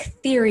magic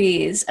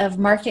theories of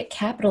market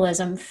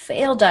capitalism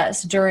failed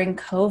us during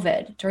the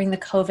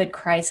COVID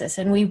crisis.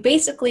 And we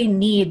basically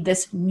need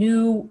this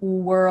new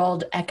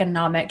world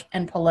economic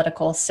and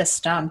political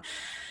system.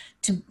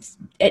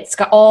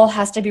 All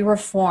has to be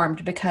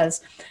reformed,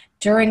 because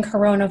during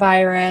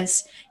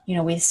coronavirus,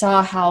 we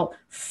saw how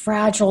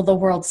fragile the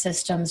world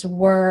systems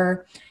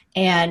were,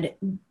 and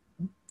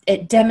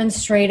it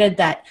demonstrated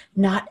that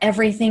not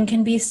everything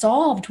can be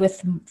solved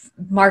with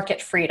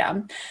market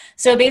freedom.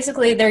 So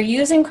basically, they're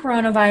using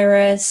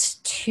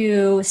coronavirus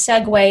to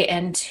segue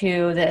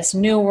into this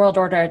new world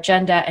order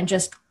agenda and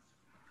just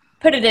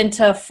put it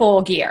into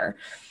full gear.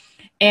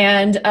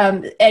 And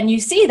you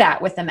see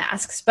that with the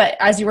masks. But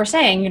as you were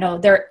saying,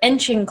 they're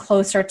inching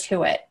closer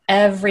to it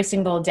every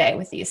single day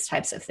with these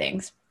types of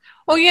things.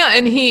 Well, yeah,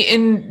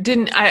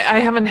 I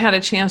haven't had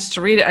a chance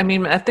to read it. I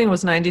mean, that thing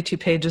was 92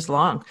 pages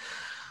long.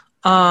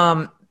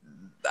 I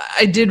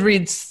did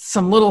read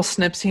some little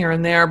snips here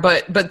and there,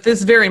 but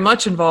this very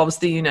much involves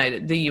the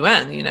UN, the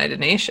United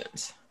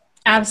Nations.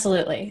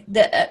 Absolutely.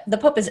 The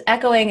Pope is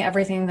echoing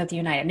everything that the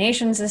United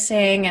Nations is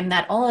saying, and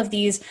that all of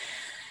these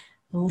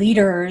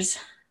leaders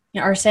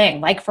are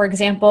saying, like, for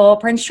example,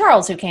 Prince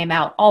Charles, who came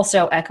out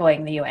also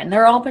echoing the UN.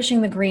 They're all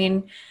pushing the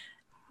green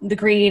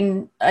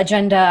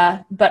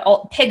agenda, but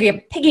all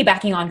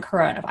piggybacking on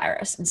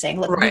coronavirus and saying,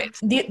 look, right.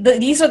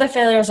 These are the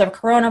failures of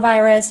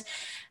coronavirus.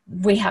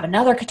 We have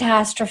another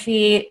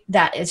catastrophe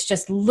that is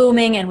just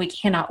looming, and we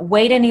cannot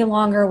wait any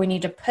longer. We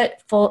need to put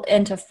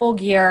into full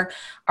gear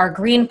our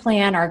green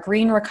plan, our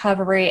green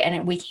recovery,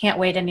 and we can't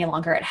wait any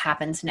longer. It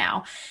happens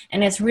now.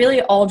 And it's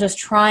really all just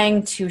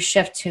trying to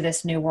shift to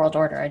this new world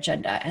order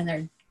agenda, and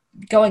they're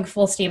going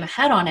full steam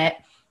ahead on it.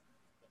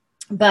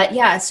 But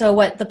yeah, so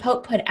what the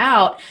Pope put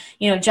out,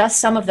 just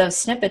some of those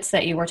snippets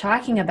that you were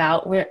talking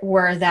about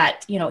were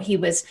that,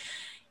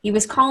 he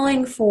was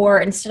calling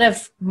for, instead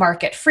of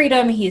market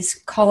freedom, he's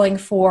calling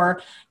for,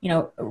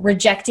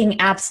 rejecting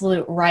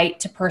absolute right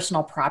to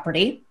personal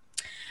property.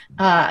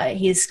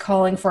 He's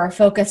calling for a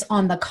focus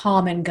on the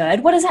common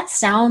good. What does that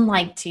sound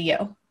like to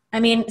you? I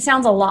mean, it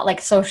sounds a lot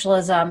like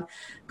socialism,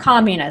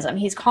 communism.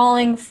 He's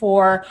calling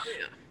for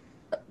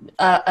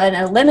an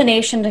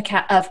elimination to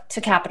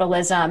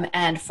capitalism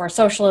and for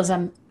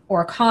socialism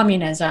or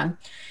communism.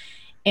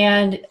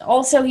 And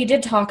also he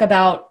did talk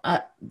about,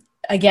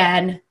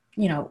 again,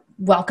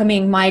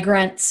 welcoming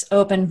migrants,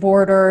 open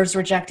borders,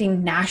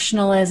 rejecting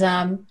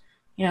nationalism,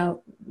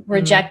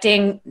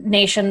 rejecting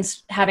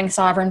nations having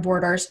sovereign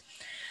borders.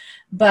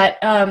 But,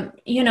 I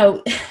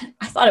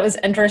thought it was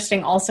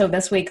interesting also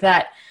this week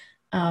that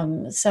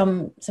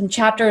some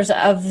chapters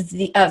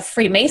of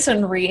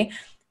Freemasonry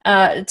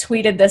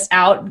tweeted this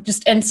out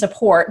just in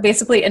support,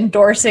 basically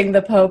endorsing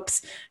the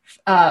Pope's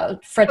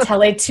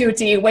Fratelli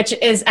Tutti, which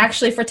is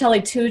actually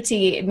Fratelli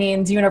Tutti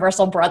means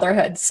universal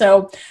brotherhood.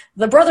 So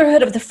the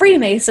Brotherhood of the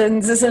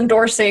Freemasons is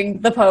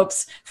endorsing the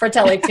Pope's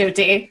Fratelli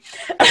Tutti.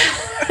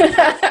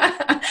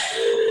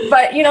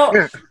 But,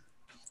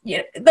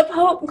 the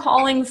Pope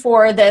calling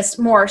for this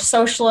more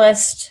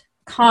socialist,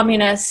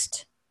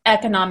 communist,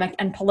 economic,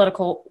 and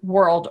political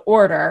world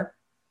order,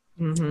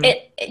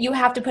 you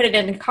have to put it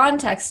in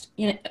context,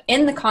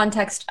 in the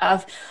context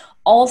of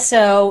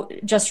also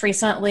just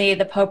recently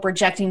the Pope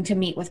rejecting to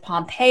meet with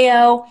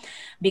Pompeo,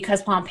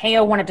 because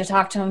Pompeo wanted to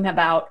talk to him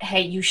about,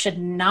 hey, you should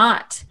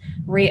not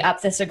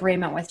re-up this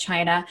agreement with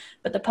China.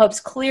 But the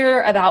Pope's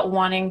clear about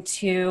wanting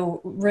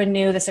to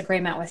renew this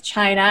agreement with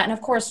China. And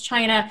of course,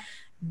 China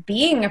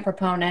being a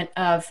proponent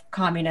of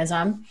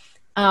communism,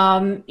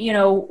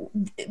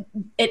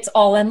 it's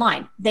all in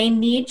line. They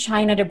need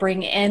China to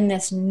bring in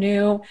this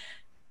new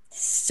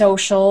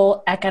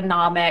social,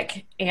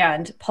 economic,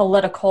 and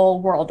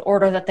political world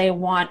order that they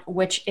want,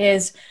 which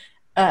is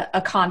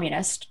a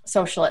communist,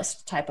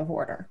 socialist type of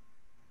order.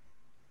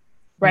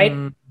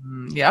 Right?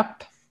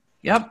 Yep.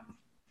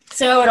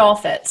 So it all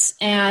fits.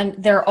 And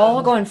they're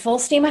all going full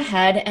steam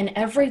ahead, and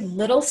every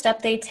little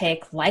step they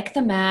take, like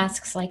the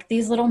masks, like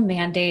these little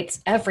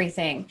mandates,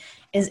 everything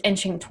is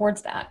inching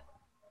towards that.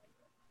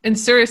 And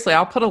seriously,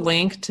 I'll put a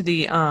link to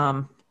the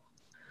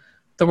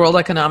World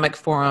Economic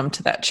Forum,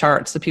 to that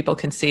chart so people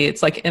can see.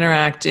 It's like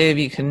interactive.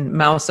 You can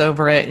mouse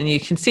over it and you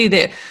can see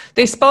that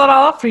they spell it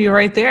all out for you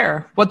right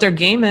there, what their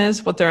game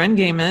is, what their end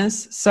game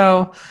is.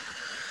 So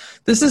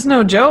this is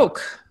no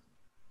joke.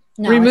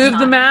 No, remove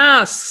the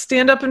mask,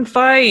 stand up and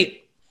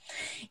fight.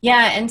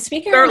 Yeah, and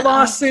Speaker Start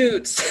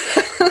lawsuits.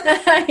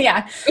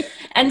 yeah,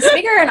 and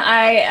Speaker and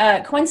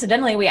I,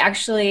 coincidentally, we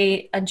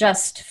actually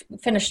just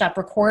finished up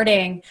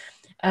recording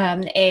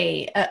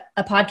a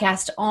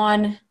podcast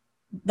on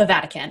the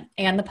Vatican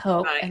and the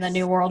Pope and the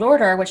New World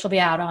Order, which will be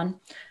out on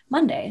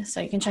Monday.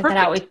 So you can check that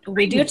out.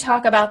 We do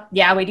talk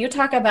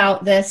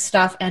about this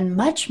stuff and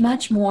much,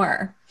 much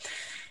more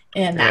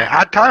in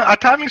that. Yeah, our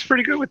timing's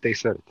pretty good with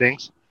these sort of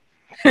things.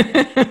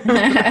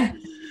 That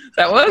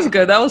was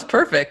good. That was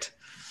perfect.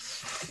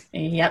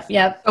 Yep.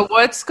 So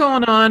what's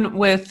going on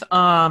with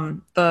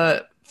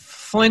the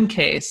Flynn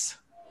case?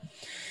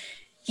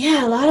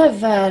 Yeah, a lot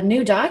of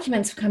new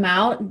documents have come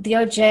out.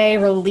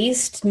 DOJ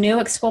released new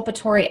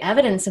exculpatory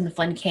evidence in the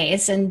Flynn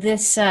case, and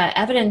this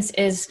evidence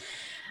is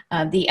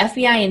the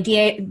FBI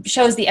and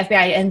shows the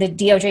FBI and the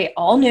DOJ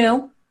all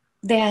knew.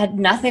 They had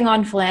nothing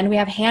on Flynn. We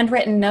have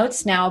handwritten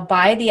notes now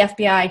by the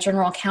FBI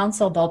General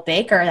Counsel Bill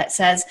Baker that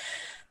says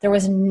there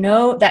was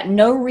no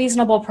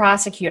reasonable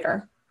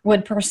prosecutor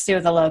would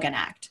pursue the Logan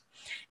Act.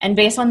 And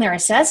based on their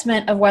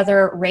assessment of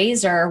whether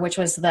Razor, which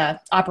was the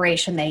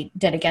operation they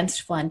did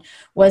against Flynn,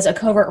 was a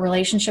covert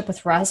relationship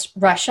with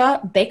Russia,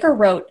 Baker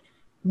wrote,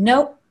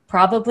 "Nope,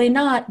 probably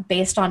not,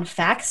 based on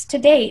facts to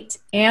date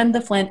and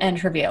the Flynn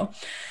interview."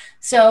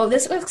 So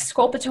this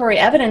exculpatory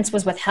evidence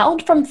was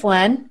withheld from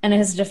Flynn and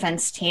his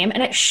defense team,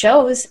 and it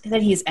shows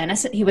that he's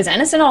innocent. He was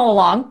innocent all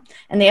along,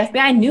 and the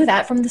FBI knew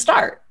that from the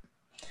start.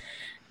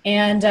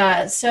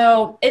 And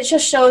so it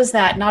just shows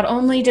that not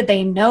only did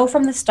they know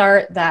from the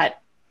start that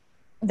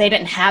they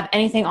didn't have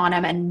anything on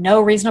him, and no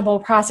reasonable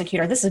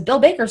prosecutor, this is Bill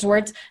Baker's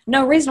words,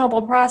 no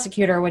reasonable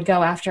prosecutor would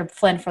go after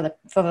Flynn for the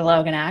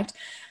Logan Act.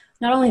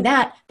 Not only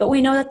that, but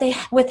we know that they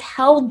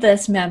withheld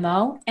this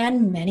memo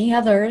and many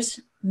others,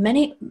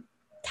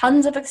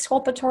 tons of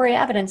exculpatory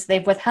evidence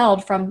they've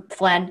withheld from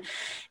Flynn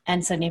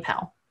and Sidney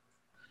Powell.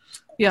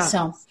 Yeah.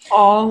 So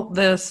all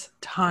this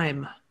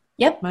time.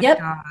 Yep. My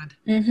God.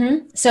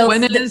 Mm-hmm. So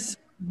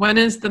when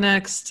is the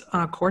next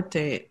court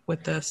date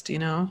with this? Do you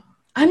know?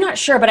 I'm not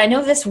sure, but I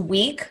know this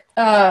week.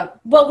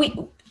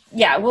 We'll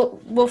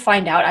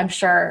find out, I'm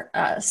sure,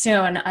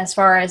 soon as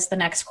far as the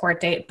next court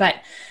date. But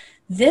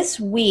this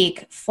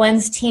week,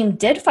 Flynn's team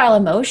did file a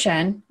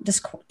motion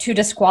to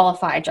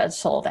disqualify Judge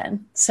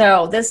Sullivan.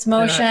 So this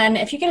motion,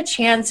 if you get a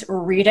chance,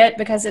 read it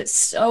because it's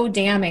so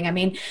damning. I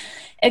mean,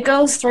 it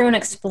goes through and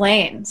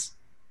explains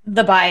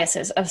the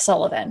biases of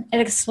Sullivan. It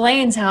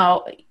explains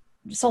how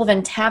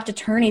Sullivan tapped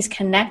attorneys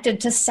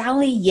connected to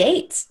Sally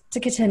Yates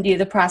to continue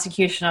the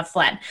prosecution of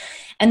Flynn.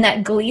 And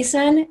that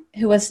Gleason,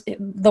 who was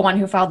the one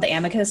who filed the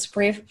amicus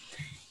brief,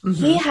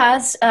 he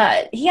has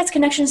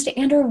connections to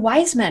Andrew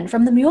Weissman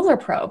from the Mueller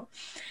probe.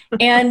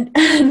 And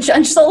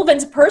Judge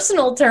Sullivan's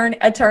personal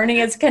attorney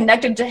is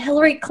connected to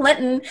Hillary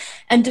Clinton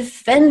and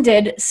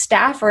defended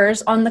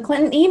staffers on the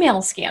Clinton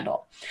email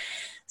scandal.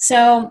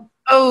 So,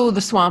 the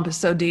swamp is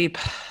so deep.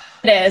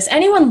 It is.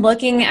 Anyone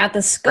looking at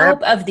the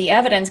scope of the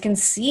evidence can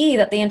see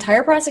that the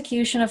entire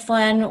prosecution of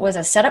Flynn was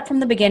a setup from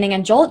the beginning,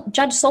 and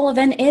Judge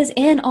Sullivan is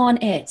in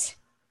on it.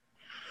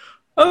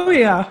 Oh,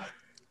 yeah.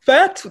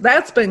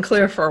 That's been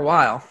clear for a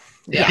while.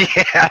 Yeah.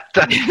 I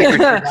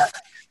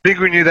think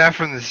we knew that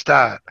from the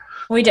start.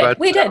 We did.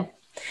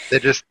 They're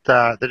just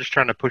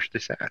trying to push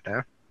this out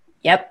now.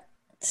 Yep.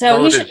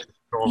 So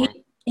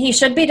he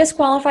should be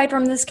disqualified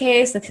from this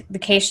case. The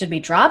case should be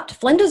dropped.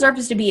 Flynn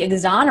deserves to be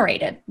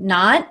exonerated,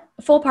 not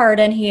full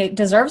pardon. He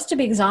deserves to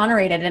be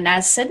exonerated. And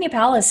as Sidney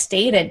Powell has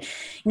stated,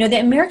 the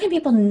American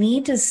people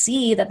need to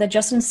see that the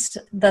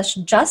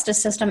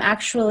justice system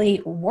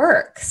actually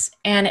works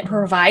and it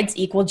provides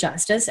equal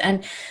justice,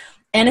 and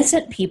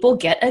innocent people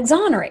get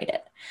exonerated.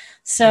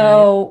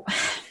 So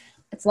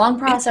it's a long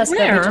process. It's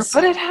rare,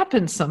 but it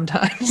happens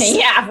sometimes.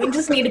 Yeah, we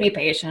just need to be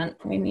patient.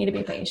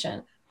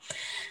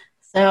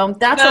 So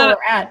that's where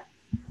we're at.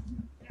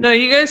 No,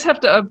 you guys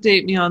have to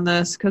update me on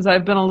this because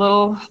I've been a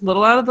little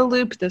out of the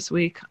loop this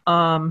week.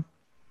 So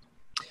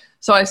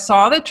I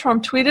saw that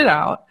Trump tweeted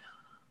out,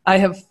 "I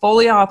have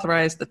fully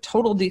authorized the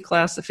total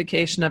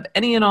declassification of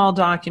any and all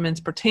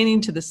documents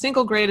pertaining to the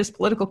single greatest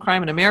political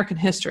crime in American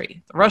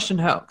history, the Russian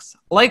hoax.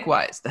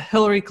 Likewise, the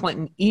Hillary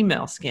Clinton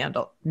email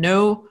scandal.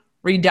 No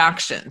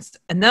redactions."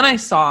 And then I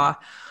saw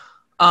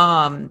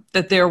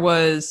that there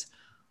was,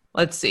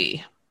 let's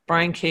see,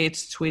 Brian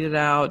Cates tweeted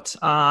out,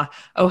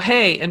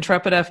 hey,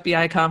 intrepid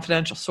FBI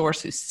confidential source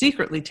who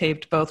secretly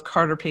taped both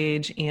Carter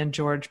Page and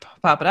George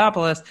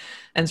Papadopoulos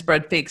and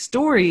spread fake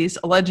stories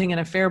alleging an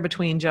affair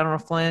between General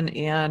Flynn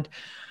and,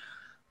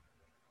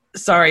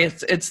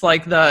 it's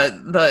like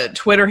the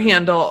Twitter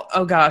handle,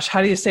 oh gosh,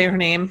 how do you say her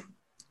name?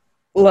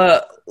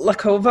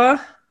 Lakova?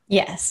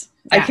 Yes.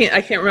 Yeah.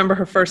 I can't remember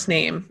her first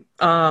name.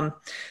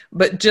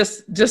 But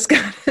just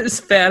got his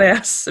fat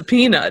ass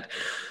subpoenaed.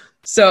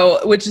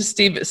 So, which is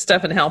Stephen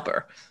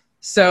Halper.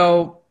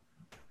 So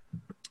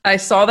I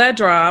saw that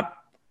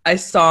drop. I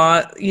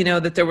saw,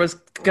 that there was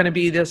going to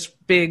be this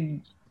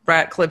big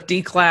Ratcliffe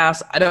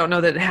Declas. I don't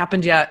know that it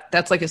happened yet.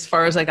 That's like as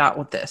far as I got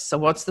with this. So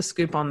what's the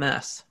scoop on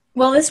this?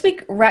 Well, this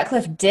week,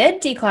 Ratcliffe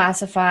did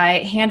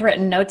declassify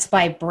handwritten notes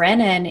by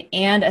Brennan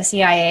and a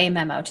CIA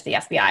memo to the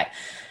FBI.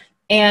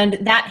 And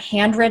that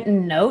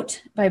handwritten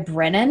note by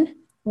Brennan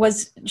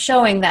was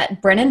showing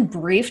that Brennan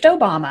briefed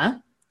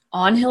Obama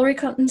on Hillary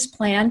Clinton's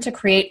plan to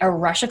create a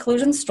Russia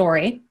collusion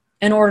story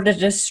in order to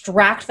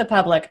distract the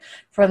public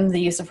from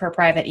the use of her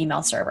private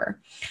email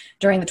server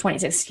during the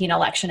 2016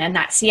 election. And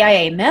that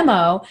CIA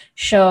memo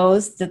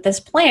shows that this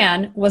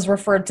plan was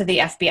referred to the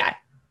FBI.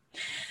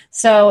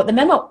 So the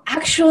memo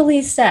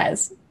actually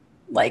says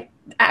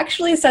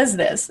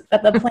this,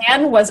 that the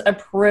plan was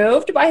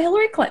approved by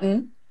Hillary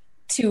Clinton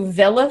to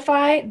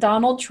vilify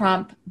Donald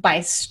Trump by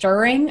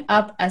stirring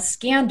up a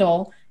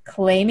scandal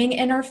claiming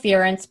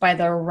interference by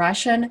the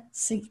Russian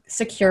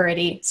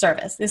security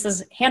service. This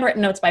is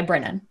handwritten notes by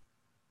Brennan.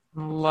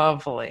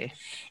 Lovely.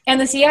 And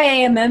the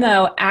CIA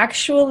memo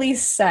actually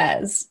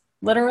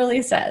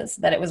literally says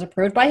that it was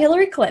approved by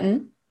Hillary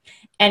Clinton,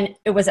 and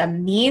it was a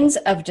means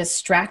of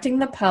distracting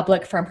the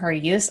public from her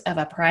use of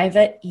a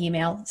private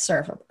email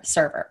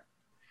server.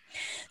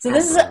 So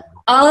this is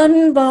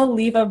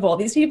unbelievable.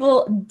 These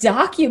people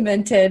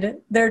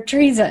documented their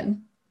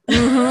treason.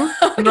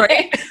 Mm-hmm.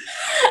 Okay.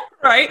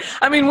 Right.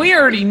 I mean, we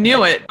already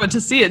knew it, but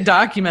to see it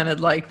documented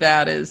like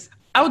that is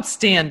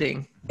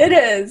outstanding. It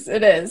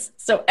is.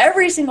 So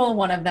every single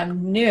one of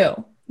them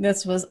knew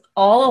this was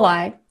all a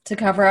lie to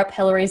cover up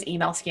Hillary's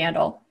email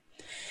scandal.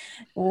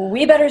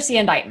 We better see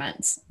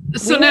indictments.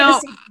 So now,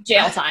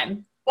 jail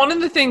time. One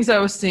of the things I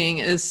was seeing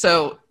is,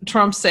 so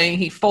Trump saying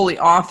he fully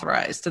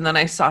authorized, and then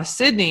I saw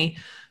Sydney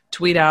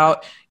tweet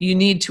out, you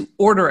need to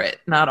order it,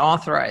 not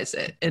authorize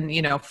it, and,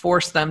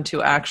 force them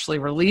to actually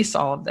release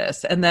all of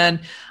this. And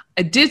then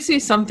I did see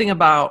something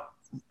about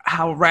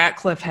how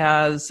Ratcliffe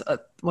has,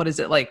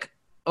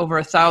 over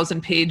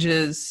 1,000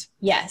 pages.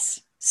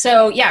 Yes.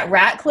 So yeah,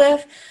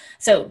 Ratcliffe.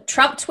 So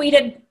Trump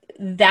tweeted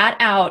that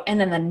out, and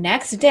then the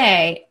next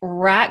day,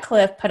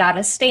 Ratcliffe put out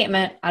a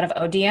statement out of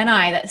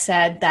ODNI that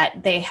said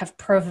that they have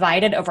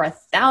provided over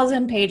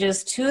 1,000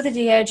 pages to the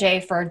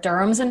DOJ for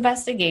Durham's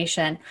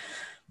investigation.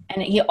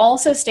 And he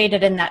also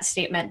stated in that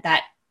statement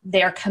that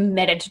they are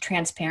committed to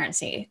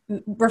transparency,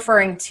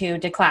 referring to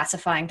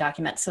declassifying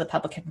documents so the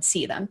public can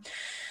see them.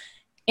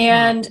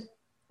 And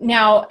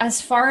now,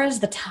 as far as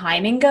the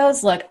timing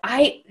goes, look,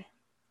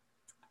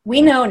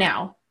 we know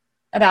now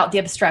about the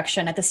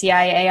obstruction at the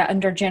CIA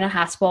under Jana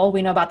Haspel.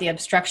 We know about the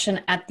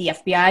obstruction at the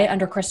FBI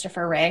under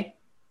Christopher Wray.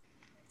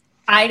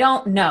 I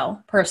don't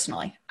know,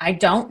 personally,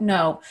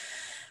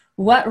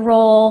 what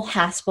role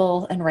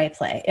Haspel and Wray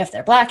play, if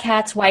they're black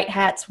hats, white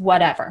hats,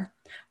 whatever.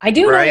 I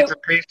do know Ray's a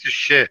piece of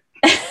shit.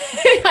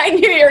 I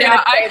knew you were going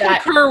to say that. I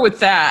concur with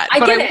that.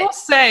 But I will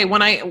say,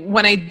 when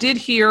I did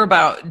hear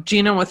about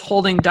Gina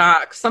withholding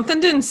docs,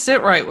 something didn't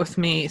sit right with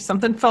me.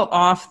 Something felt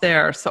off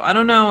there. So I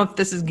don't know if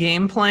this is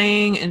game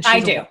playing and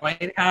she's a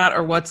white hat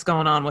or what's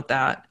going on with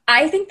that.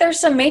 I think there's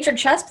some major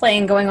chess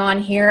playing going on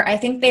here. I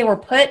think they were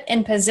put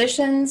in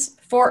positions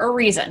for a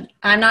reason.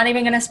 I'm not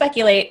even going to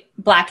speculate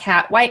black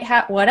hat, white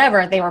hat,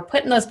 whatever. They were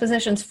put in those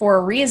positions for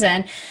a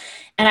reason.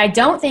 And I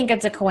don't think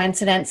it's a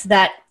coincidence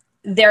that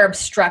their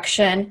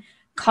obstruction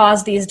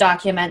caused these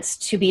documents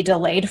to be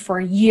delayed for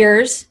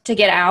years to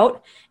get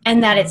out,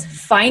 and that it's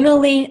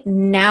finally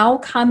now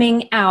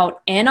coming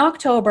out in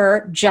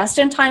October, just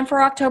in time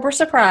for October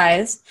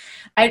surprise.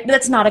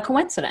 That's not a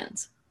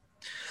coincidence.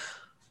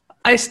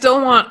 I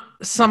still want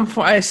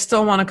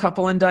a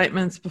couple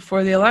indictments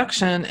before the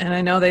election, and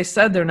I know they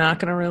said they're not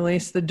going to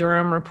release the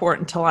Durham report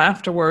until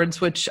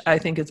afterwards, which I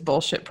think is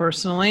bullshit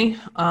personally.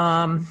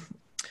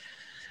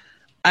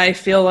 I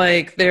feel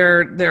like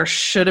there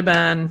should have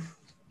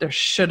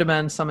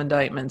been some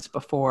indictments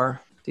before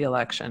the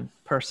election,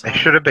 personally.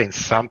 There should have been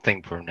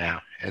something for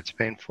now. It's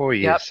been 4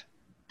 years.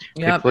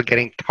 Yep. People are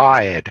getting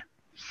tired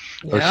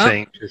of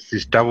seeing just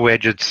this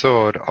double-edged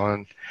sword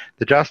on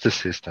the justice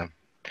system.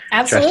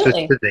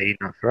 Absolutely. Justice for thee,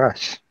 not for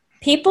us.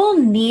 People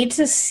need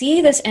to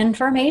see this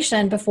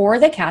information before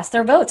they cast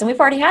their votes. And we've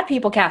already had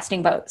people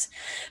casting votes.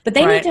 But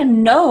they need to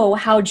know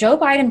how Joe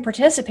Biden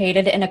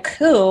participated in a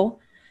coup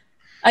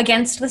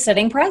against the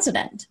sitting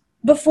president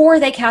before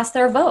they cast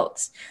their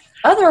votes.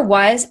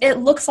 Otherwise, it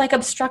looks like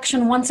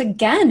obstruction once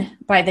again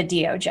by the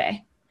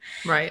DOJ.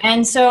 Right.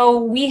 And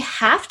so we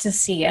have to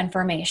see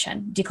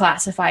information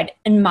declassified,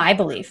 in my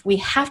belief. We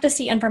have to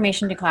see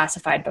information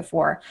declassified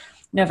before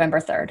November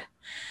 3rd.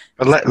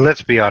 But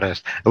let's be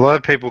honest. A lot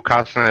of people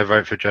casting their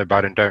vote for Joe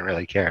Biden don't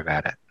really care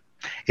about it,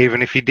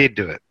 even if he did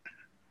do it.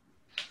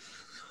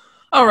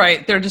 All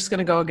right. They're just going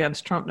to go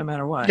against Trump no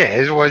matter what.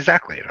 Yeah, well,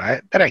 exactly,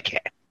 right? They don't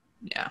care.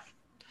 Yeah.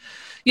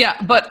 Yeah,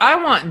 but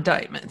I want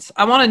indictments.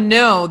 I want to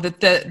know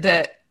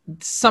that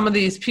some of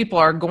these people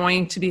are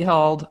going to be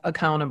held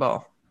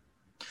accountable.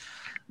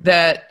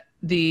 That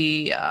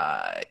the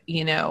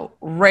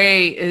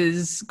Wray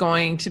is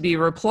going to be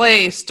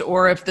replaced,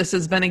 or if this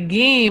has been a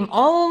game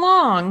all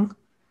along,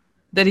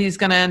 that he's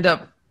going to end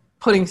up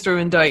putting through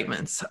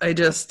indictments. I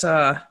just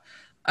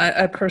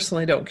I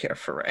personally don't care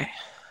for Wray.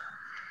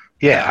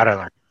 Yeah, I don't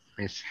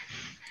know.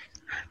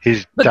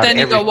 He's but then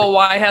you go, well,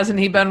 why hasn't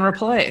he been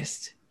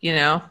replaced? You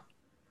know.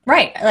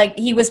 Right. Like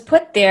he was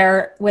put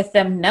there with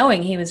them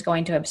knowing he was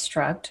going to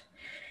obstruct.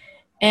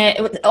 And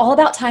it was all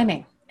about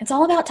timing. It's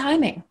all about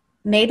timing.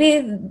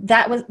 Maybe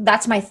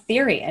that's my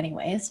theory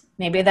anyways.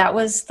 Maybe that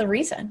was the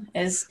reason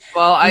is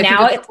Well, I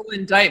now think a couple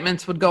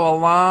indictments would go a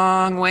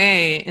long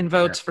way in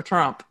votes for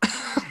Trump.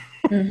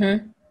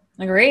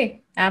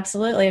 Agree.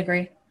 Absolutely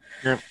agree.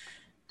 Yeah.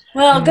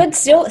 Well, good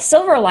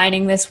silver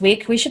lining this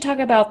week. We should talk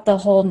about the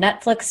whole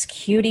Netflix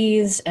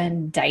cuties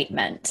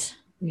indictment.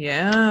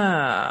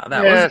 Yeah,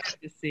 that was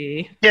good to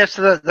see. Yeah,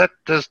 so that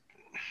there's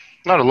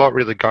not a lot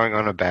really going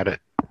on about it,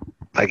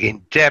 like in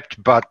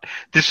depth, but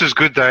this was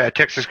good though. A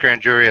Texas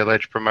grand jury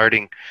alleged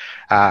promoting,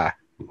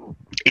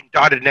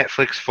 indicted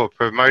Netflix for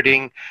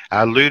promoting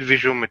lewd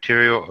visual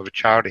material of a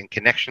child in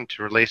connection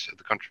to release of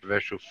the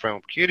controversial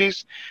film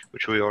Cuties,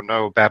 which we all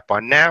know about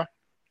by now.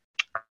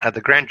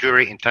 The grand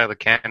jury in Taylor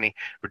County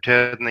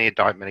returned the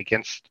indictment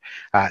against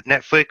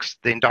Netflix.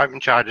 The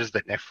indictment charges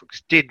that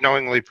Netflix did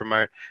knowingly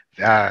promote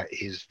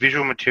is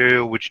visual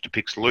material which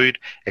depicts lewd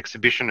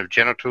exhibition of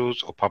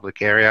genitals or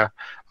public area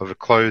of a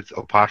clothed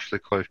or partially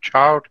clothed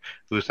child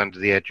who is under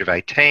the age of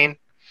 18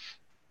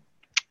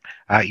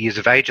 years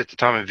of age at the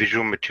time of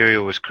visual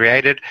material was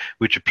created,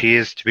 which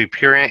appears to be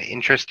pure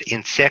interest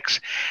in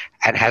sex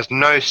and has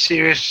no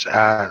serious,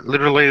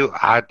 literally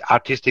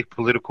artistic,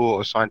 political,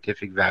 or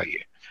scientific value.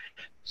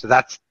 So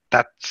that's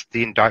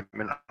the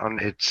indictment on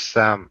its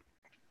on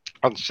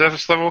the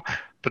surface level.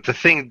 But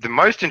the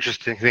most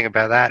interesting thing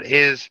about that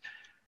is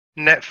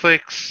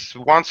Netflix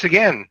once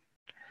again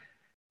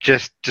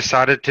just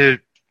decided to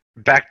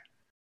back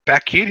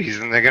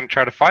cuties, and they're going to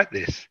try to fight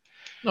this.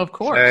 Of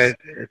course. So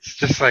it's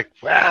just like,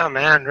 wow,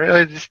 man,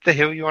 really? This is the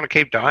hill you want to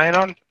keep dying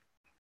on?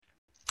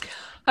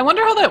 I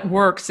wonder how that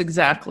works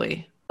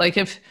exactly. Like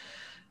if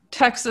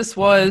Texas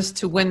was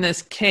to win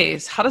this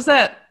case, how does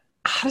that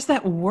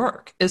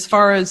work as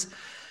far as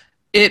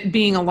it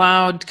being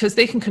allowed, because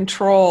they can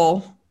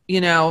control,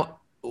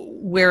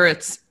 where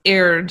it's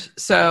aired.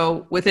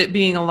 So with it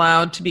being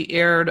allowed to be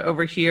aired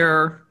over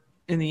here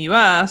in the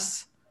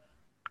US,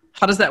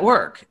 how does that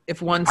work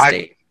if one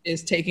state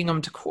is taking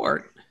them to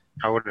court?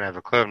 I wouldn't have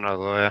a clue. I'm not a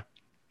lawyer.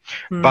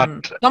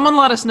 But someone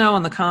let us know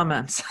in the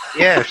comments.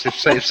 Yeah,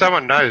 if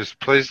someone knows,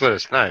 please let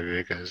us know,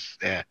 because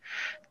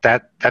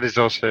that is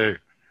also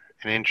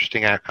an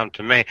interesting outcome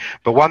to me.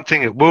 But one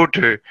thing it will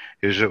do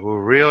is it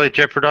will really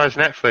jeopardize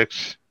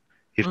Netflix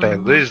if they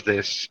lose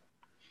this.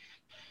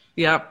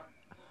 Yep.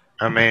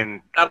 I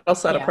mean, that'll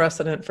set a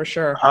precedent for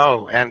sure.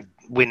 Oh, and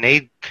we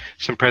need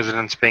some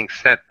precedents being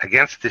set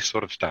against this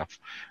sort of stuff.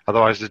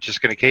 Otherwise, it's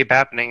just going to keep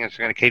happening. It's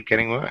going to keep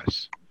getting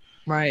worse.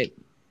 Right.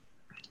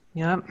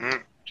 Yep.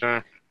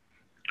 So.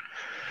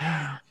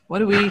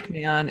 What a week,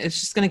 man. It's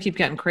just going to keep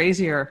getting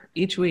crazier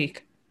each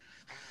week.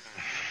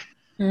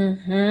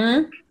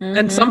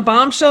 And some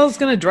bombshell is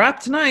going to drop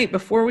tonight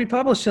before we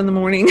publish in the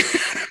morning.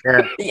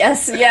 Yeah.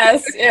 Yes,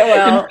 it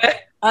will.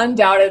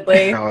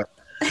 Undoubtedly.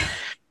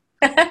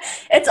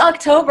 It's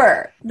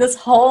October. This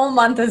whole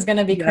month is going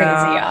to be crazy.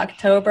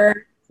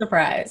 October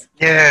surprise.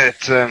 Yeah,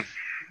 it's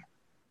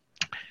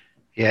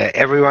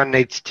everyone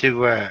needs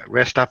to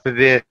rest up a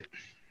bit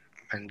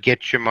and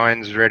get your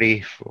minds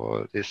ready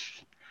for this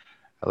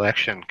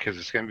election, because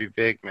it's going to be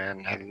big,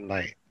 man. And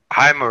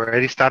I'm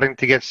already starting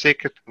to get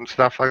sick and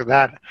stuff like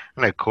that.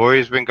 I know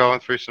Corey's been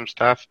going through some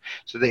stuff,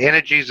 so the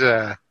energies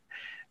they're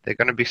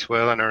going to be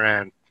swirling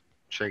around.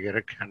 So you got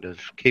to kind of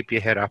keep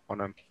your head up on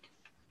them.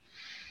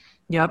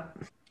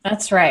 Yep.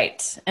 That's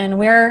right. And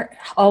we're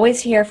always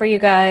here for you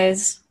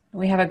guys.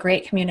 We have a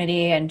great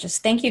community, and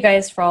just thank you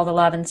guys for all the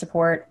love and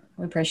support.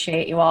 We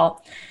appreciate you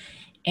all.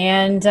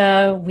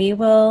 And we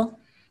will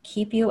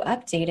keep you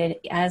updated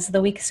as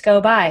the weeks go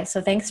by.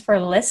 So thanks for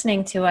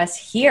listening to us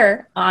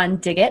here on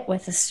Dig It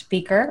with the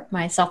speaker,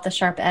 myself, The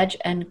Sharp Edge,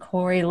 and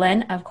Corey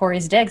Lynn of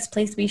Corey's Digs.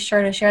 Please be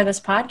sure to share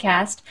this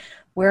podcast.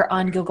 We're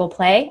on Google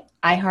Play,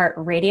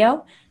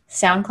 iHeartRadio,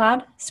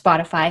 SoundCloud,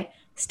 Spotify,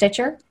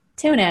 Stitcher,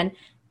 TuneIn,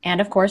 and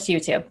of course,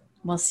 YouTube.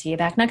 We'll see you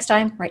back next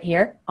time right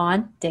here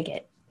on Dig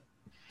It.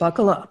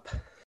 Buckle up.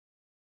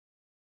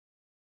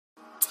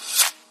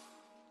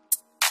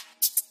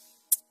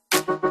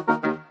 Thank you.